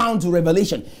right down to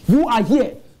Revelation. You are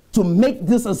here to make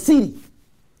this a city,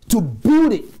 to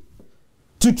build it,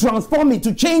 to transform it,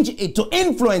 to change it, to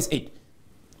influence it,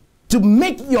 to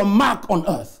make your mark on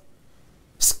earth.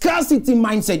 Scarcity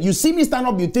mindset. You see me stand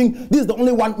up, you think this is the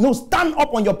only one. No, stand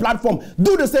up on your platform.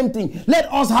 Do the same thing.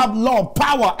 Let us have love,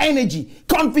 power, energy,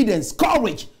 confidence,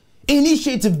 courage,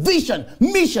 initiative, vision,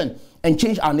 mission, and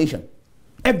change our nation.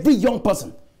 Every young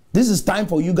person. This is time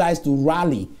for you guys to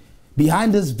rally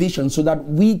behind this vision so that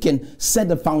we can set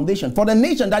the foundation for the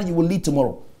nation that you will lead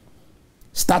tomorrow.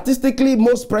 Statistically,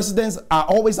 most presidents are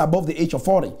always above the age of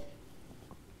 40.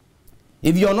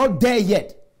 If you're not there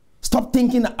yet, stop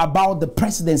thinking about the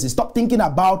presidency. Stop thinking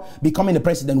about becoming the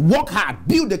president. Work hard.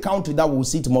 Build the country that we will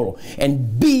see tomorrow.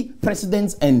 And be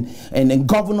presidents and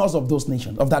governors of those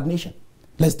nations, of that nation.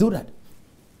 Let's do that.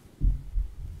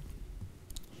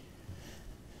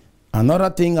 Another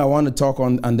thing I want to talk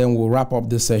on, and then we'll wrap up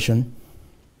this session.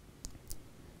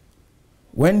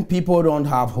 When people don't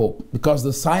have hope, because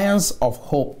the science of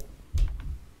hope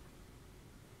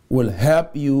will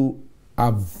help you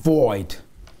avoid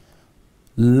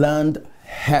learned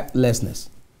helplessness.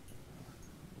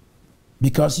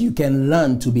 Because you can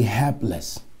learn to be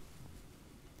helpless.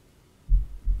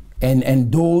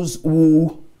 And those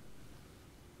who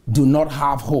do not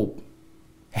have hope,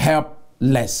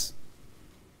 helpless.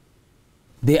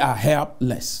 They are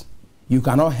helpless. You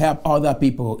cannot help other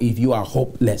people if you are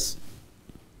hopeless.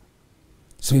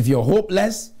 So if you're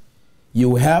hopeless,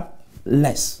 you help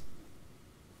less.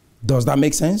 Does that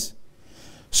make sense?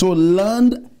 So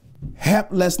learned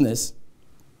helplessness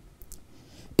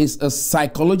is a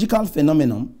psychological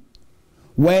phenomenon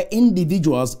where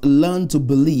individuals learn to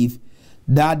believe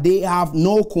that they have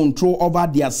no control over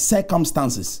their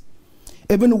circumstances,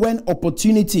 even when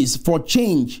opportunities for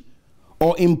change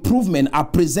or improvement are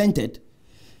presented.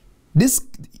 This,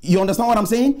 you understand what I'm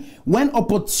saying? When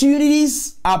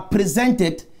opportunities are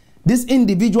presented, these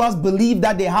individuals believe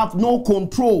that they have no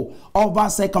control over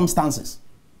circumstances.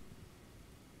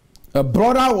 A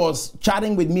brother was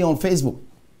chatting with me on Facebook,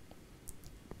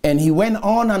 and he went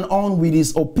on and on with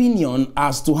his opinion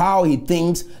as to how he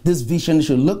thinks this vision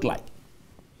should look like.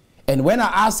 And when I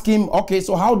asked him, okay,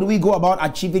 so how do we go about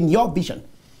achieving your vision?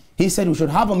 He said we should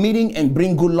have a meeting and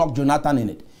bring Goodluck Jonathan in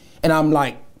it. And I'm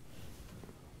like,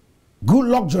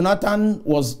 Goodluck Jonathan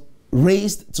was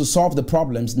raised to solve the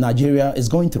problems Nigeria is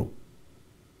going through.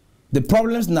 The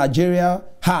problems Nigeria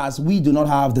has, we do not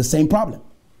have the same problem.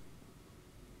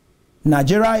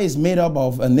 Nigeria is made up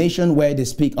of a nation where they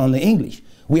speak only English.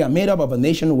 We are made up of a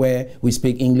nation where we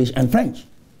speak English and French.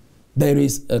 There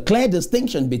is a clear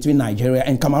distinction between Nigeria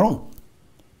and Cameroon.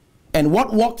 And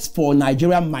what works for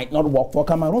Nigeria might not work for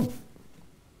Cameroon.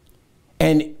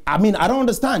 And I mean, I don't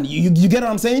understand. You get what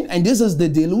I'm saying? And this is the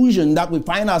delusion that we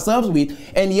find ourselves with.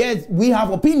 And yet we have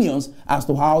opinions as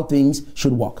to how things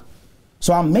should work.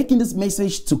 So I'm making this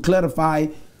message to clarify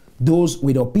those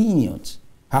with opinions.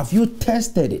 Have you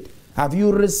tested it? Have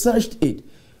you researched it?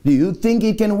 Do you think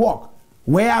it can work?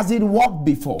 Where has it worked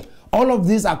before? All of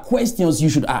these are questions you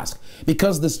should ask.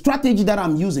 Because the strategy that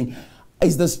I'm using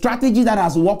is the strategy that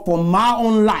has worked for my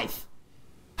own life,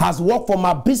 has worked for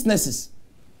my businesses,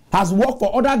 has worked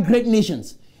for other great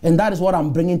nations. And that is what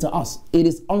I'm bringing to us. It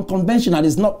is unconventional.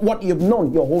 It's not what you've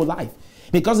known your whole life.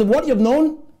 Because if what you've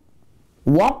known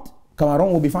worked,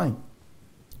 Cameroon will be fine.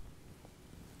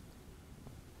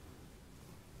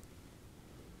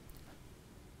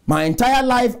 My entire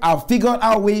life, I've figured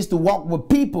out ways to work with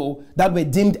people that were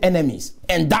deemed enemies.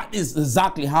 And that is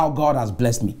exactly how God has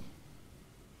blessed me.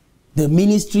 The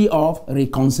ministry of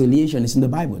reconciliation is in the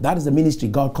Bible. That is the ministry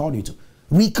God called you to.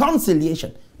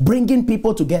 Reconciliation, bringing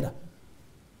people together.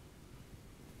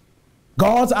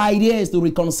 God's idea is to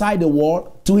reconcile the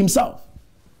world to himself.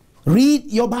 Read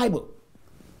your Bible.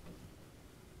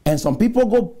 And some people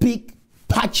go pick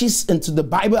patches into the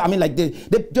Bible. I mean, like they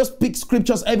just pick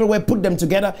scriptures everywhere, put them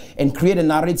together and create a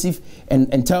narrative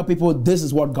and tell people this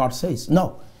is what God says.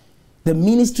 No. The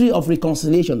ministry of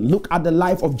reconciliation. Look at the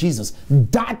life of Jesus.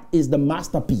 That is the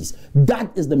masterpiece.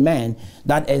 That is the man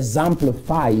that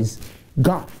exemplifies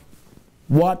God.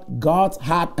 What God's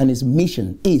heart and his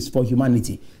mission is for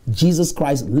humanity. Jesus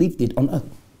Christ lived it on earth.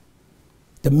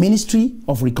 The ministry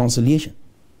of reconciliation.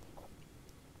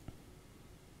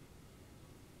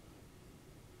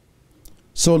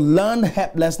 So learned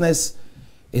helplessness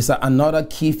is another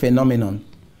key phenomenon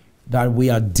that we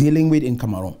are dealing with in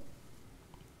Cameroon.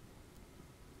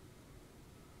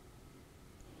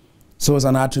 So it's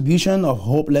an attribution of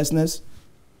hopelessness,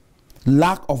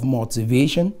 lack of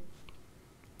motivation,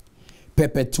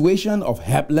 perpetuation of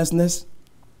helplessness,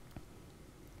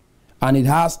 and it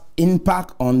has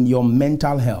impact on your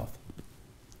mental health.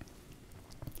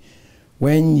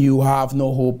 When you have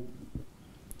no hope,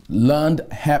 learned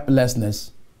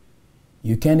helplessness,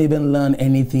 you can't even learn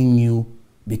anything new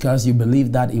because you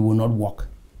believe that it will not work.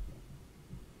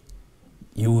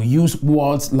 You will use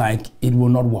words like it will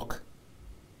not work.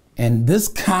 And this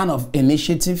kind of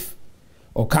initiative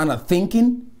or kind of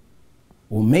thinking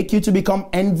will make you to become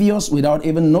envious without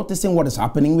even noticing what is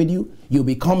happening with you. You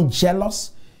become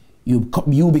jealous. You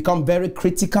become very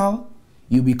critical.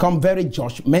 You become very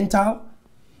judgmental.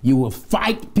 You will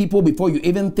fight people before you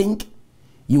even think.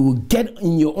 You will get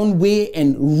in your own way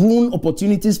and ruin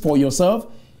opportunities for yourself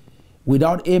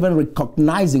without even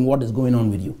recognizing what is going on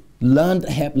with you. Learned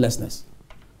helplessness.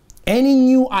 Any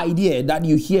new idea that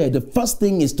you hear, the first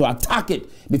thing is to attack it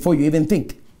before you even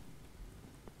think.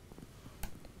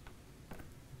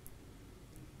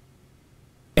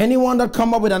 Anyone that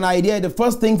come up with an idea, the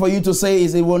first thing for you to say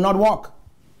is it will not work.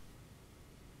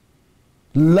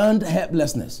 Learned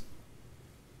helplessness.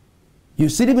 You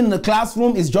sit even in the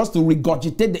classroom is just to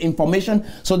regurgitate the information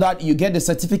so that you get the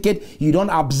certificate. You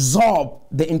don't absorb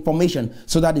the information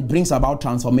so that it brings about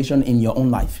transformation in your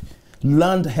own life.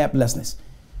 Learned helplessness.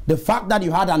 The fact that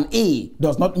you had an A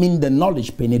does not mean the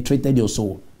knowledge penetrated your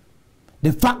soul.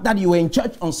 The fact that you were in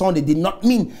church on Sunday did not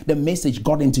mean the message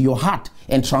got into your heart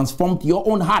and transformed your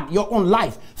own heart, your own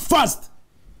life first.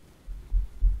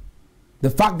 The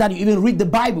fact that you even read the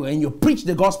Bible and you preach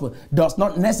the gospel does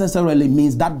not necessarily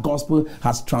mean that gospel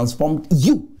has transformed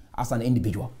you as an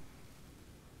individual.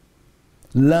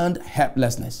 Learned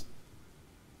helplessness.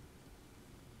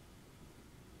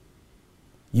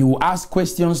 You will ask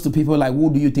questions to people like,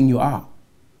 who do you think you are?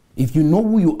 If you know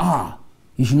who you are,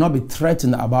 you should not be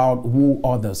threatened about who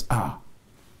others are.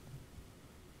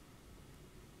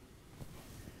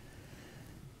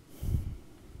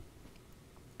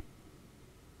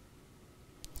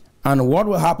 And what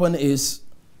will happen is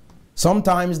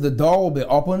sometimes the door will be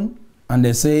open and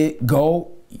they say,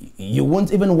 go. You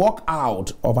won't even walk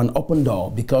out of an open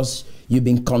door because you've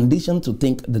been conditioned to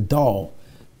think the door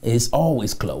is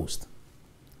always closed.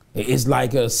 It's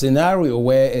like a scenario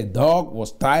where a dog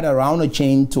was tied around a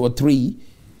chain to a tree.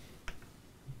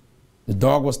 The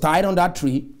dog was tied on that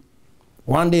tree.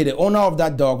 One day the owner of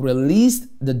that dog released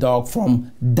the dog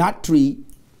from that tree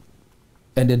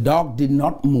and the dog did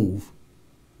not move.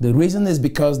 The reason is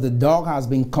because the dog has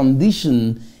been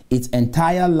conditioned its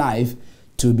entire life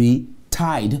to be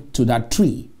tied to that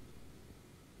tree.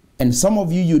 And some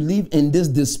of you live in this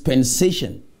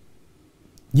dispensation.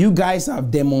 You guys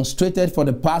have demonstrated for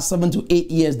the past 7 to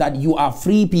 8 years that you are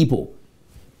free people.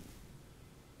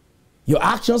 Your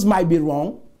actions might be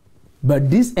wrong,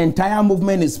 but this entire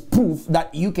movement is proof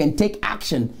that you can take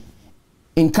action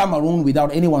in Cameroon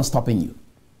without anyone stopping you.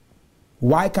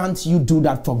 Why can't you do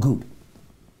that for good?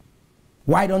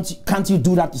 Why can't you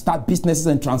do that to start businesses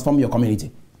and transform your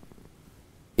community?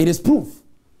 It is proof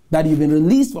that you've been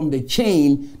released from the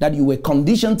chain that you were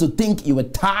conditioned to think you were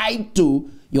tied to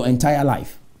your entire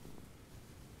life.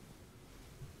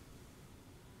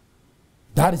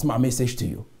 That is my message to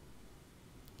you.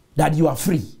 That you are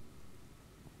free.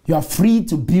 You are free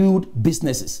to build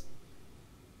businesses.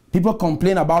 People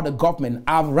complain about the government.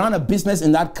 I've run a business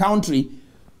in that country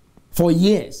for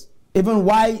years. Even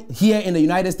while here in the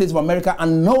United States of America,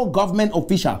 and no government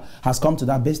official has come to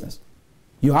that business.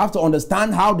 You have to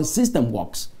understand how the system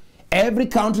works. Every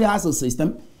country has a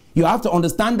system. You have to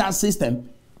understand that system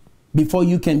before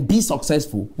you can be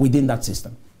successful within that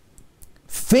system.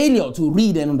 Failure to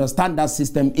read and understand that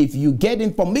system, if you get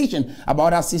information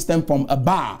about that system from a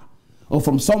bar or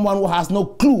from someone who has no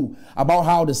clue about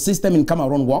how the system in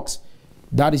Cameroon works,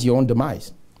 that is your own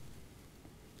demise.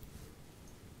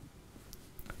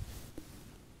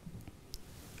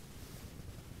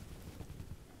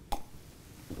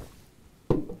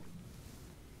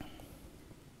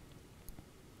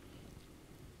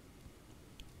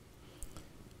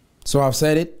 So I've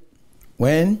said it.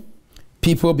 When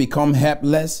people become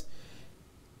helpless,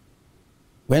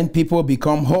 when people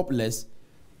become hopeless,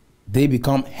 they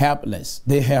become helpless.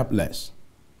 They're helpless.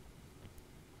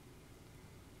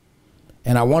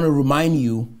 And I want to remind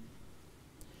you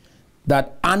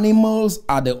that animals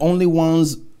are the only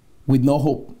ones with no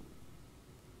hope.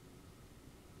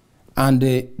 And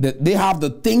they have the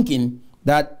thinking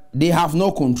that they have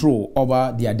no control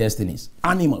over their destinies.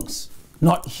 Animals,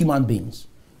 not human beings.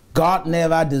 God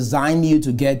never designed you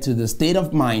to get to the state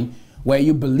of mind where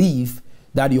you believe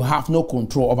that you have no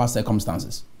control over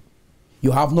circumstances.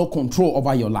 You have no control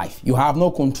over your life. You have no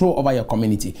control over your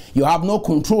community. You have no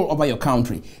control over your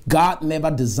country. God never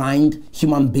designed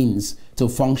human beings to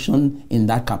function in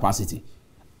that capacity.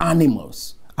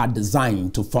 Animals are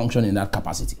designed to function in that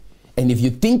capacity. And if you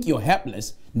think you're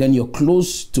helpless, then you're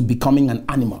close to becoming an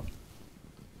animal.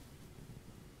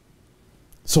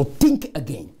 So think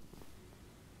again.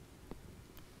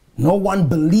 No one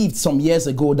believed some years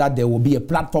ago that there will be a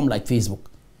platform like Facebook.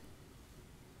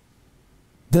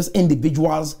 These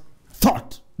individuals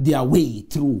thought their way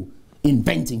through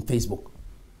inventing Facebook.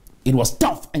 It was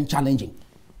tough and challenging.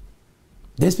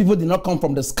 These people did not come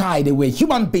from the sky. They were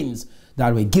human beings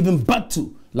that were given birth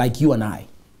to, like you and I.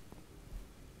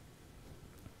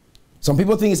 Some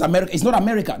people think it's America. It's not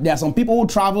America. There are some people who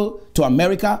travel to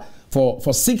America for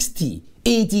 60,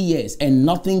 80 years and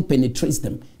nothing penetrates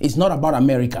them. It's not about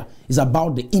America. It's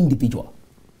about the individual.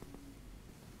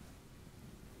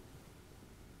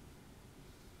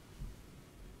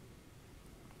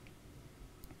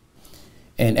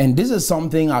 And this is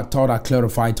something I thought I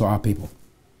clarified to our people.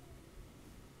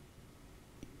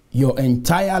 Your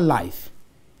entire life,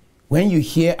 when you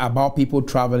hear about people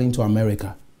traveling to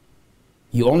America,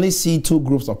 you only see two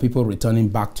groups of people returning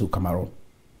back to Cameroon.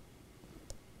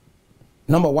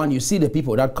 Number one, you see the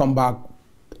people that come back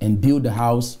and build the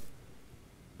house,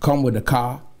 come with the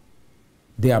car.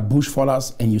 They are bush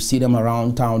fallers, and you see them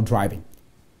around town driving.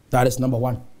 That is number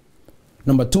one.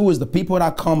 Number two is the people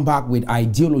that come back with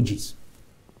ideologies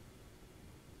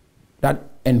that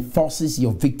enforces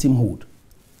your victimhood.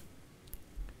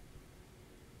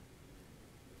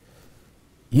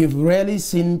 You've rarely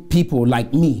seen people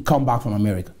like me come back from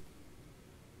America,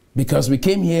 because we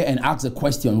came here and asked the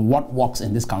question, what works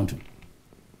in this country?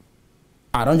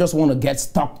 I don't just want to get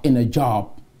stuck in a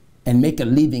job and make a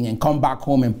living and come back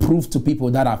home and prove to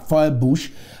people that I far bush.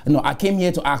 No, I came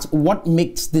here to ask what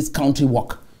makes this country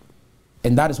work.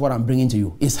 And that is what I'm bringing to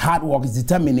you. It's hard work, it's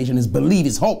determination, it's belief,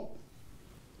 it's hope.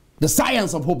 The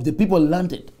science of hope, the people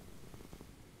learned it.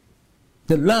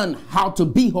 They learned how to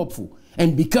be hopeful.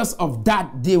 And because of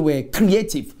that, they were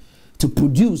creative to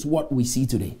produce what we see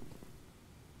today.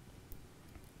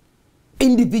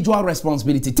 Individual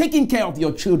responsibility, taking care of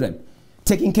your children,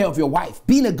 taking care of your wife,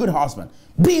 being a good husband,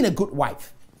 being a good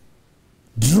wife,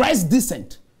 dress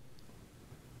decent,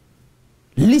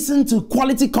 listen to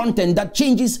quality content that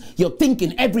changes your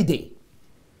thinking every day,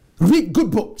 read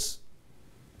good books.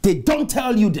 They don't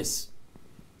tell you this.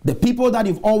 The people that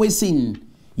you've always seen,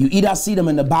 you either see them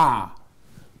in the bar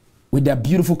with their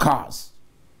beautiful cars.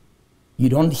 You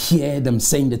don't hear them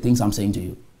saying the things I'm saying to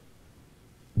you.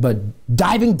 But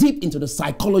diving deep into the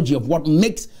psychology of what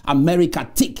makes America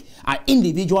tick are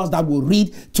individuals that will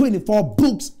read 24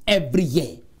 books every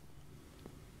year.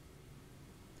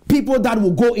 People that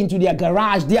will go into their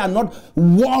garage, they are not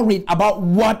worried about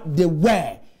what they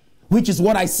wear, which is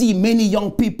what I see many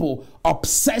young people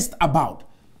obsessed about.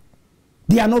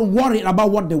 They are not worried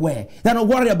about what they wear. They're not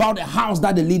worried about the house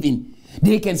that they live in.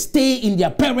 They can stay in their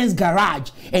parents'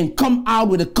 garage and come out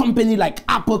with a company like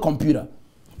Apple Computer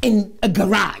in a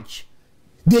garage.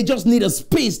 They just need a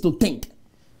space to think.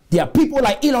 There are people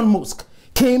like Elon Musk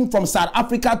came from South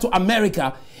Africa to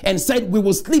America and said we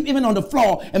will sleep even on the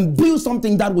floor and build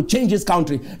something that will change this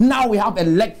country. Now we have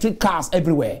electric cars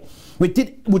everywhere. We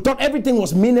thought everything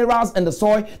was minerals and the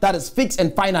soil that is fixed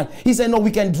and final. He said, no,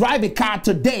 we can drive a car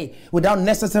today without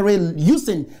necessarily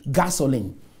using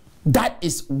gasoline. That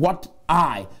is what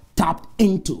I tapped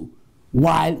into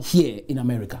while here in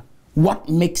America. What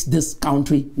makes this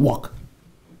country work?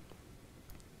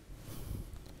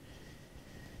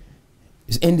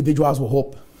 It's individuals with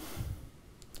hope.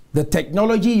 The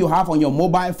technology you have on your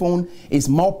mobile phone is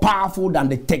more powerful than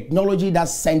the technology that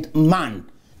sent man,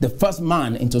 the first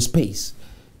man, into space.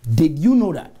 Did you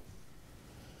know that?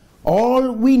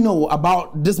 All we know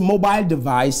about this mobile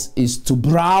device is to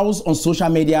browse on social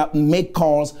media, make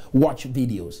calls, watch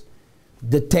videos.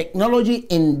 The technology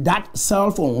in that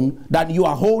cell phone that you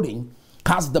are holding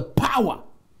has the power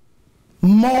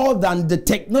more than the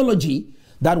technology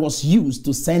that was used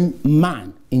to send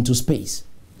man into space.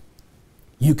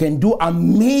 You can do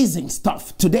amazing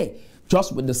stuff today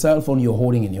just with the cell phone you're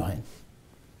holding in your hand.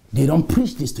 They don't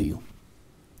preach this to you.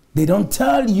 They don't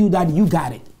tell you that you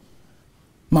got it.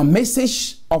 My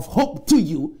message of hope to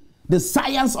you, the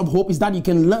science of hope, is that you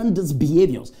can learn these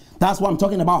behaviors. That's why I'm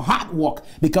talking about hard work,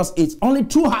 because it's only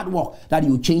through hard work that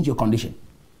you change your condition.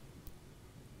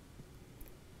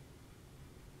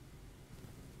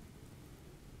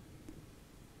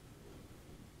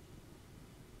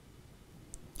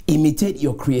 Imitate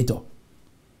your creator.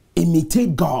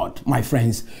 Imitate God, my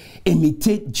friends.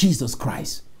 Imitate Jesus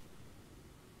Christ.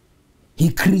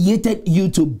 He created you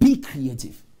to be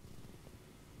creative.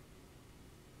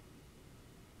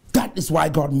 That is why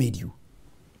God made you.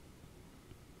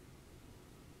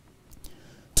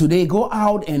 Today, go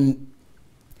out and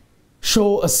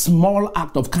show a small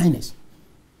act of kindness.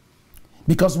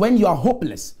 Because when you are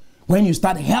hopeless, when you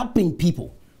start helping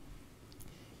people,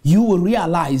 you will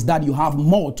realize that you have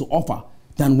more to offer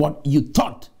than what you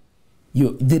thought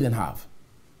you didn't have.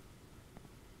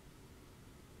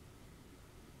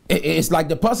 It's like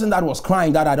the person that was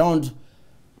crying that I don't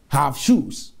have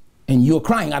shoes. And you're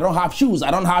crying, I don't have shoes,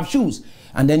 I don't have shoes.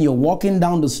 And then you're walking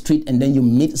down the street and then you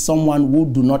meet someone who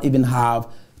do not even have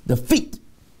the feet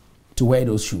to wear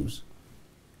those shoes.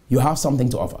 You have something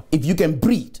to offer. If you can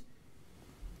breathe,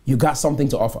 you got something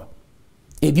to offer.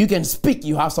 If you can speak,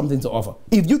 you have something to offer.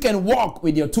 If you can walk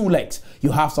with your 2 legs,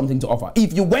 you have something to offer.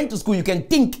 If you went to school, you can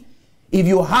think. If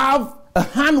you have a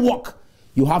hand walk,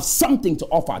 you have something to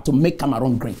offer to make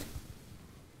Cameroon great.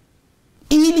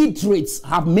 Illiterates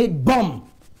have made bombs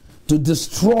to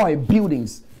destroy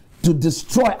buildings, to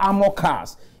destroy armor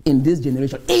cars in this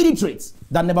generation. Illiterates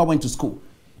that never went to school.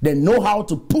 They know how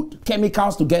to put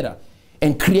chemicals together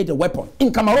and create a weapon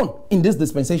in Cameroon in this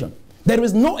dispensation. There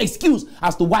is no excuse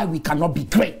as to why we cannot be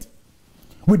great.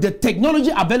 With the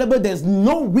technology available, there's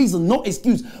no reason, no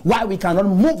excuse why we cannot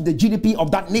move the GDP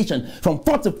of that nation from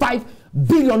 45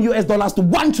 billion US dollars to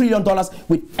 $1 trillion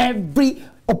with every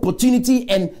opportunity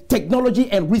and technology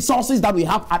and resources that we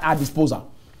have at our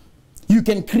disposal. You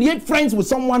can create friends with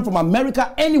someone from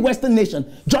America, any Western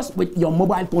nation, just with your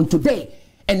mobile phone today,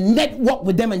 and network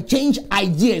with them and change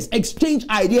ideas, exchange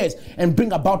ideas, and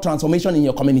bring about transformation in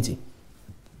your community.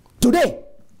 Today,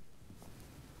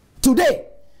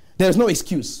 there is no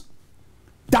excuse.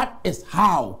 That is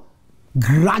how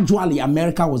gradually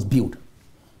America was built.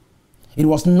 It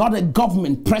was not a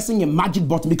government pressing a magic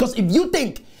button, because if you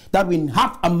think that we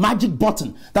have a magic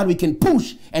button that we can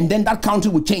push and then that country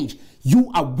will change,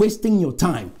 you are wasting your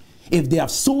time. If they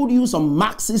have sold you some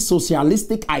Marxist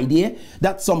socialistic idea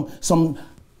that some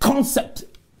concept,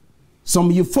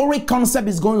 some euphoric concept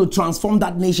is going to transform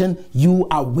that nation, you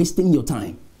are wasting your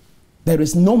time. There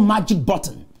is no magic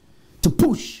button to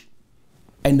push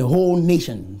and the whole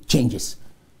nation changes.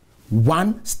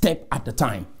 One step at a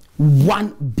time,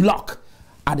 one block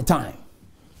at a time.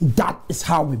 That is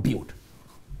how we build.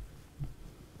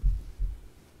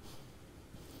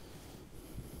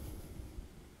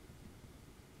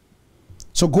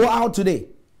 So go out today.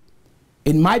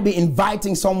 It might be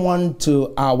inviting someone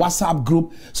to our WhatsApp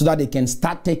group so that they can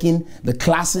start taking the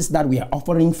classes that we are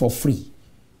offering for free.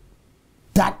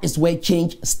 That is where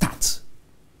change starts.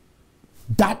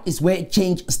 That is where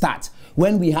change starts.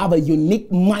 When we have a unique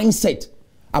mindset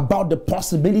about the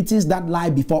possibilities that lie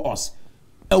before us.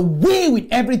 Away with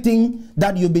everything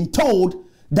that you've been told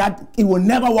that it will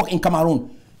never work in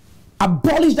Cameroon.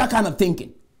 Abolish that kind of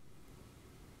thinking.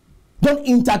 Don't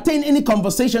entertain any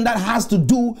conversation that has to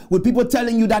do with people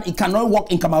telling you that it cannot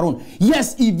work in Cameroon.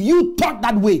 Yes, if you thought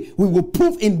that way, we will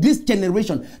prove in this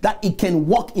generation that it can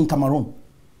work in Cameroon.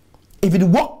 If it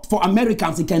worked for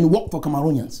Americans, it can work for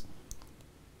Cameroonians.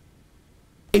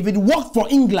 If it worked for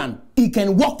England, it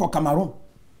can work for Cameroon.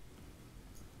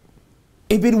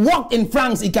 If it worked in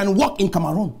France, it can work in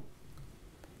Cameroon.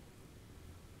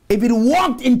 If it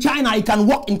worked in China, it can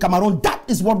work in Cameroon. That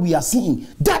is what we are seeing.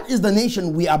 That is the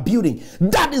nation we are building.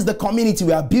 That is the community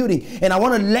we are building. And I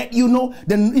want to let you know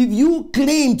that if you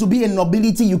claim to be a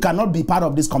nobility, you cannot be part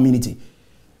of this community.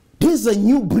 This is a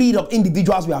new breed of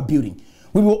individuals we are building.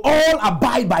 We will all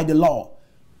abide by the law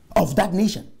of that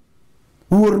nation.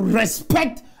 We will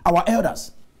respect our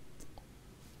elders.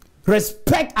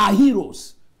 Respect our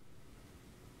heroes.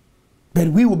 But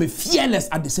we will be fearless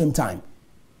at the same time.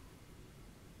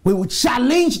 We will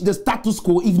challenge the status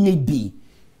quo if need be.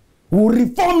 We will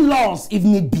reform laws if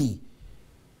need be.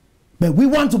 But we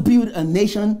want to build a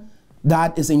nation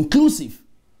that is inclusive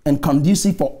and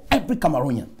conducive for every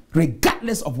Cameroonian,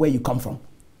 regardless of where you come from.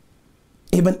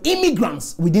 Even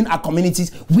immigrants within our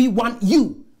communities, we want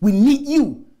you. We need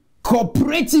you.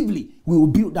 Cooperatively, we will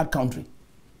build that country.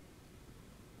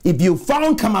 If you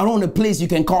found Cameroon a place you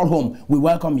can call home, we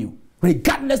welcome you,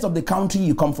 regardless of the country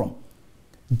you come from.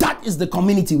 That is the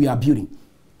community we are building.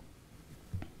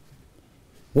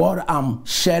 What I'm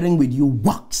sharing with you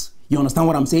works. You understand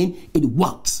what I'm saying? It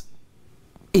works.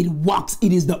 It works.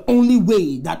 It is the only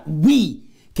way that we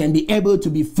can be able to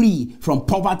be free from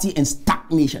poverty and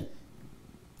stagnation.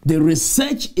 The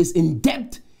research is in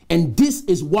depth, and this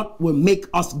is what will make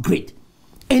us great.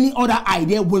 Any other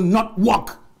idea will not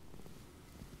work.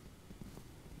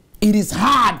 It is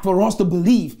hard for us to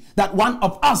believe that one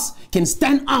of us can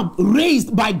stand up,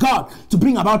 raised by God, to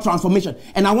bring about transformation.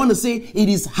 And I want to say it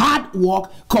is hard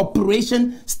work,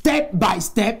 cooperation, step by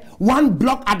step, one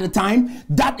block at a time.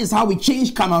 That is how we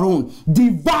change Cameroon.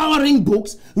 Devouring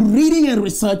books, reading and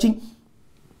researching,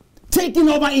 taking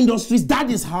over industries.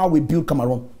 That is how we build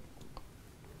Cameroon.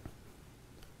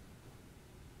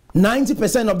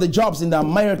 90% of the jobs in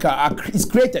America is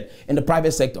created in the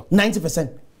private sector.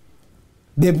 90%.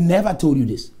 They've never told you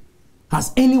this.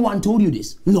 Has anyone told you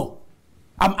this? No.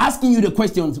 I'm asking you the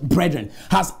questions, brethren.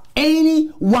 Has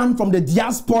anyone from the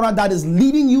diaspora that is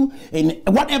leading you in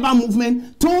whatever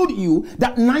movement told you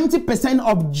that 90%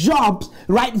 of jobs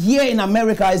right here in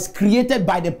America is created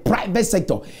by the private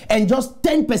sector and just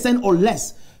 10% or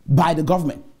less by the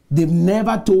government? They've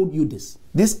never told you this.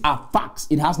 These are facts.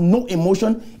 It has no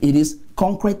emotion. It is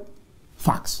concrete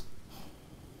facts.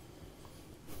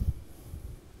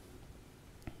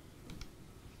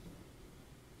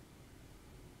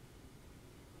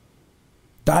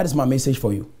 That is my message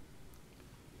for you.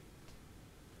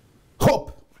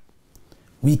 Hope.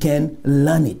 We can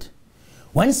learn it.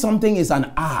 When something is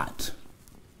an art,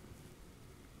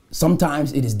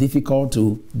 sometimes it is difficult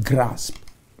to grasp.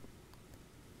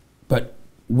 But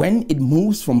when it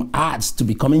moves from arts to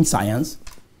becoming science,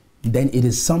 then it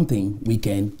is something we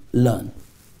can learn.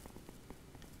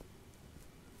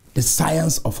 The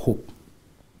science of hope.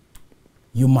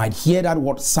 You might hear that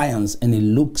word science and it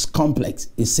looks complex.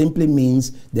 It simply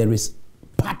means there is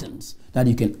patterns that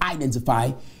you can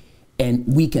identify and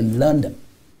we can learn them.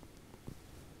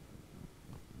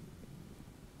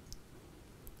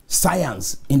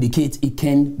 Science indicates it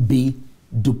can be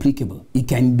duplicable. It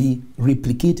can be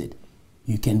replicated.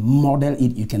 You can model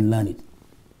it. You can learn it.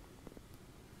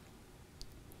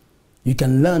 You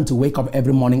can learn to wake up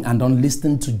every morning and don't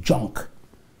listen to junk.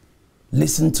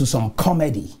 Listen to some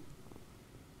comedy.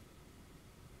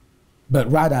 But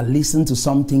rather listen to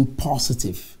something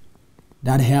positive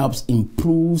that helps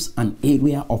improves an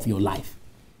area of your life.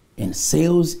 In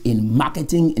sales, in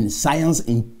marketing, in science,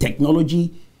 in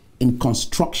technology, in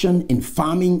construction, in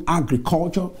farming,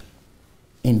 agriculture,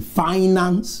 in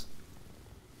finance,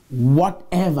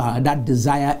 whatever that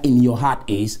desire in your heart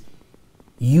is,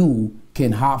 you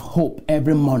can have hope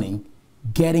every morning,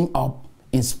 getting up,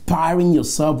 inspiring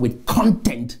yourself with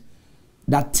content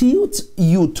that tilts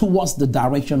you towards the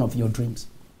direction of your dreams.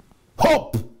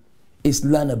 Hope is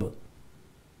learnable.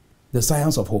 The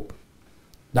science of hope.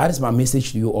 That is my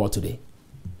message to you all today.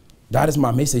 That is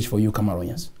my message for you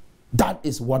Cameroonians. That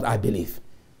is what I believe.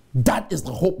 That is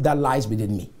the hope that lies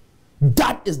within me.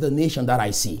 That is the nation that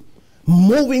I see.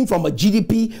 Moving from a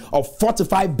GDP of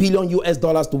 45 billion US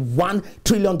dollars to $1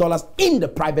 trillion in the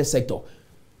private sector.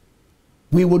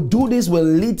 We will do this with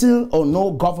little or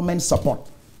no government support.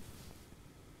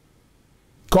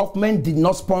 Government did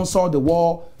not sponsor the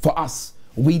war for us.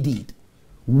 We did.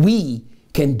 We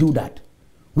can do that.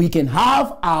 We can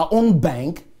have our own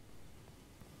bank,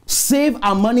 save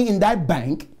our money in that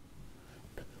bank.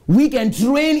 We can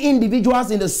train individuals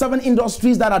in the 7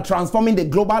 industries that are transforming the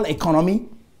global economy.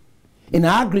 In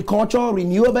agriculture,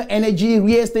 renewable energy,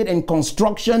 real estate and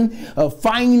construction,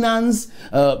 finance,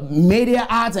 media,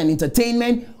 arts and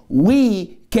entertainment.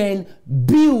 We can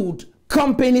build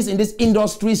companies in these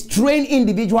industries, train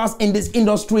individuals in these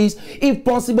industries, if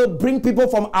possible, bring people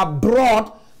from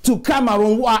abroad to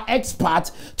Cameroon who are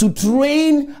experts to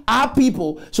train our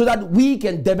people so that we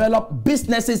can develop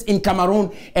businesses in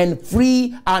Cameroon and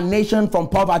free our nation from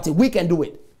poverty. We can do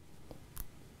it.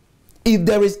 If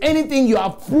there is anything you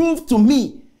have proved to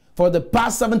me for the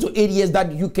past 7 to 8 years,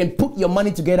 that you can put your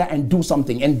money together and do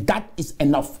something, and that is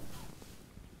enough.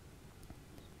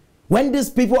 When these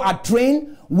people are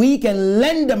trained, we can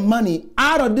lend the money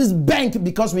out of this bank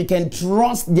because we can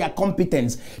trust their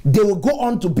competence. They will go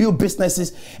on to build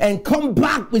businesses and come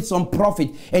back with some profit,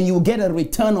 and you will get a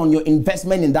return on your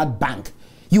investment in that bank.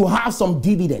 You have some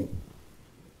dividend.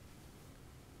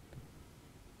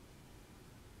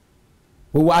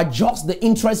 We will adjust the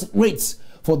interest rates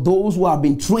for those who have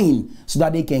been trained so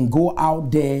that they can go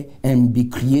out there and be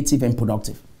creative and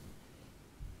productive.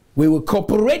 We will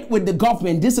cooperate with the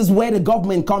government. This is where the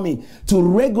government comes in to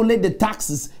regulate the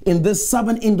taxes in these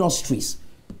 7 industries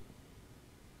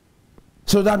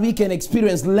so that we can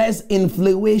experience less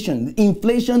inflation.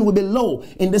 Inflation will be low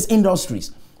in these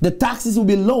industries. The taxes will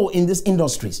be low in these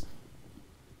industries.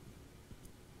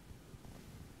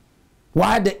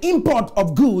 While the import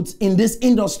of goods in these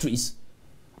industries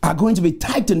are going to be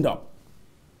tightened up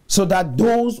so that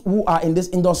those who are in these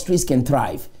industries can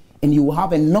thrive. and you will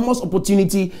have enormous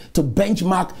opportunity to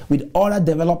benchmark with other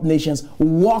developed nations,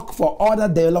 work for other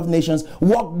developed nations,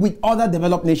 work with other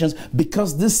developed nations,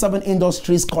 because these 7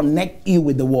 industries connect you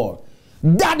with the world.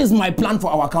 That is my plan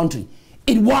for our country.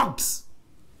 It works.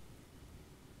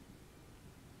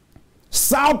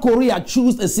 South Korea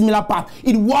chose a similar path.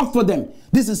 It worked for them.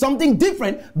 This is something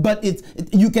different, but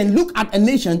you can look at a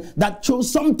nation that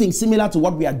chose something similar to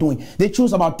what we are doing. They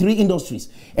chose about 3 industries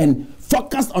and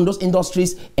focused on those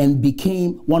industries and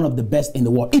became one of the best in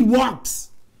the world. It works.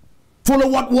 Follow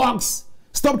what works.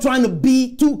 Stop trying to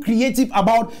be too creative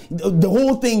about the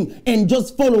whole thing and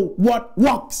just follow what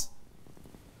works.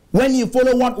 When you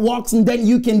follow what works, and then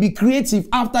you can be creative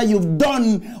after you've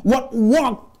done what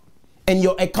worked, and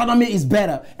your economy is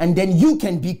better, and then you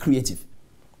can be creative.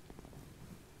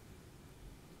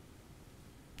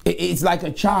 It's like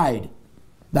a child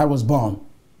that was born.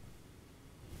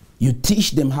 You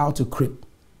teach them how to creep.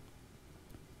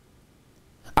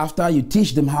 After you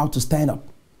teach them how to stand up.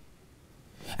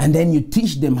 And then you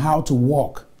teach them how to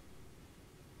walk.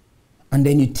 And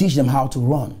then you teach them how to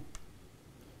run.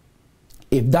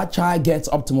 If that child gets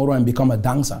up tomorrow and become a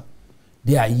dancer,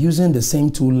 they are using the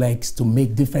same 2 legs to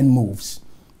make different moves.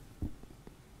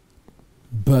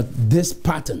 But this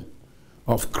pattern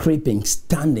of creeping,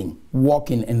 standing,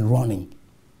 walking, and running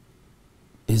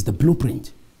is the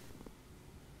blueprint.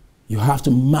 You have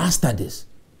to master this.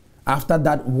 After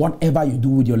that, whatever you do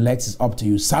with your legs is up to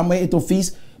you. Samuel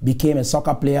Eto'o became a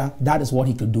soccer player. That is what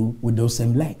he could do with those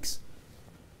same legs.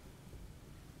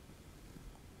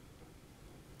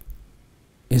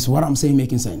 Is what I'm saying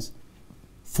making sense?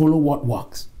 Follow what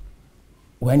works.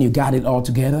 When you got it all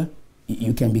together,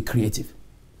 you can be creative.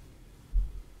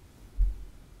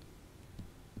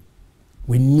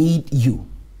 We need you.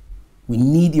 We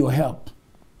need your help.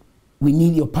 We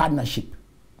need your partnership.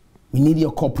 We need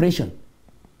your cooperation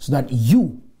so that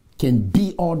you can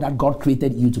be all that God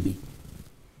created you to be.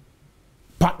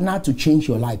 Partner to change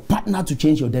your life. Partner to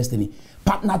change your destiny.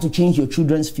 Partner to change your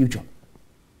children's future.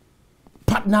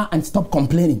 Partner and stop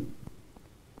complaining.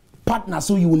 Partner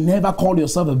so you will never call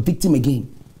yourself a victim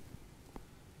again.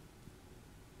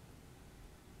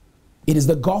 It is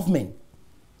the government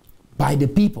by the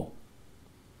people.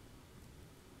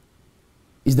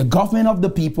 It's the government of the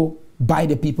people, by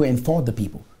the people, and for the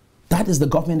people. That is the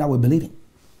government that we believe in.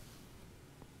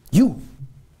 You,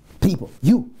 people,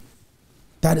 you.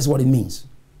 That is what it means.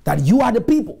 That you are the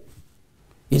people.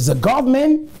 It's the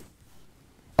government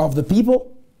of the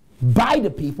people, by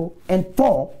the people, and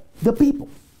for the people.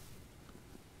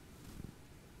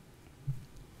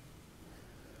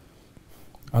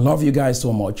 I love you guys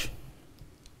so much.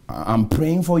 I'm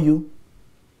praying for you.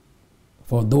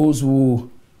 For those who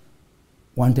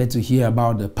wanted to hear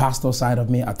about the pastor side of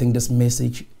me, I think this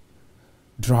message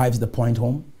drives the point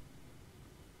home.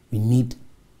 We need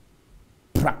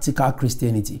practical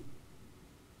Christianity,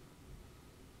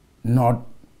 not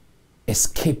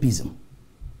escapism,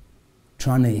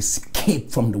 trying to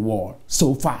escape from the world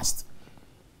so fast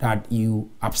that you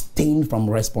abstain from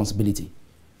responsibility.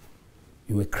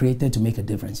 You were created to make a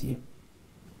difference here.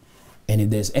 And if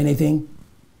there's anything,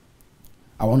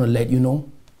 I want to let you know,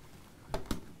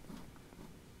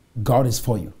 God is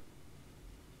for you.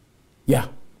 Yeah,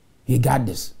 He got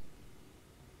this.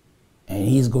 And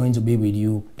He's going to be with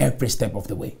you every step of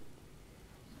the way.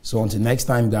 So until next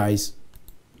time, guys,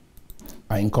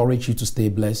 I encourage you to stay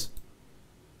blessed.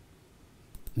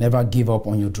 Never give up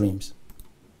on your dreams.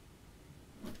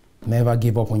 Never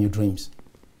give up on your dreams.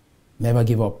 Never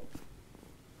give up.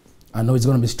 I know it's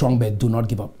going to be strong, but do not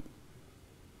give up.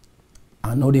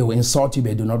 I know they will insult you,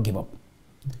 but do not give up.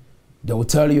 They will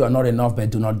tell you are not enough, but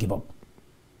do not give up.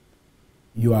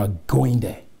 You are going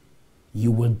there.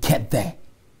 You will get there.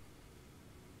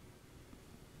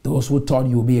 Those who thought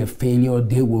you would be a failure,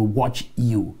 they will watch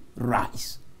you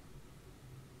rise.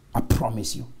 I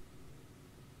promise you.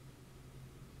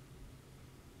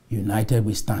 United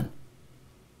we stand.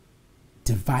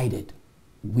 Divided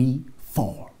we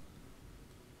fall.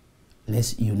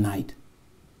 Let's unite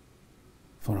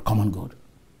for a common good.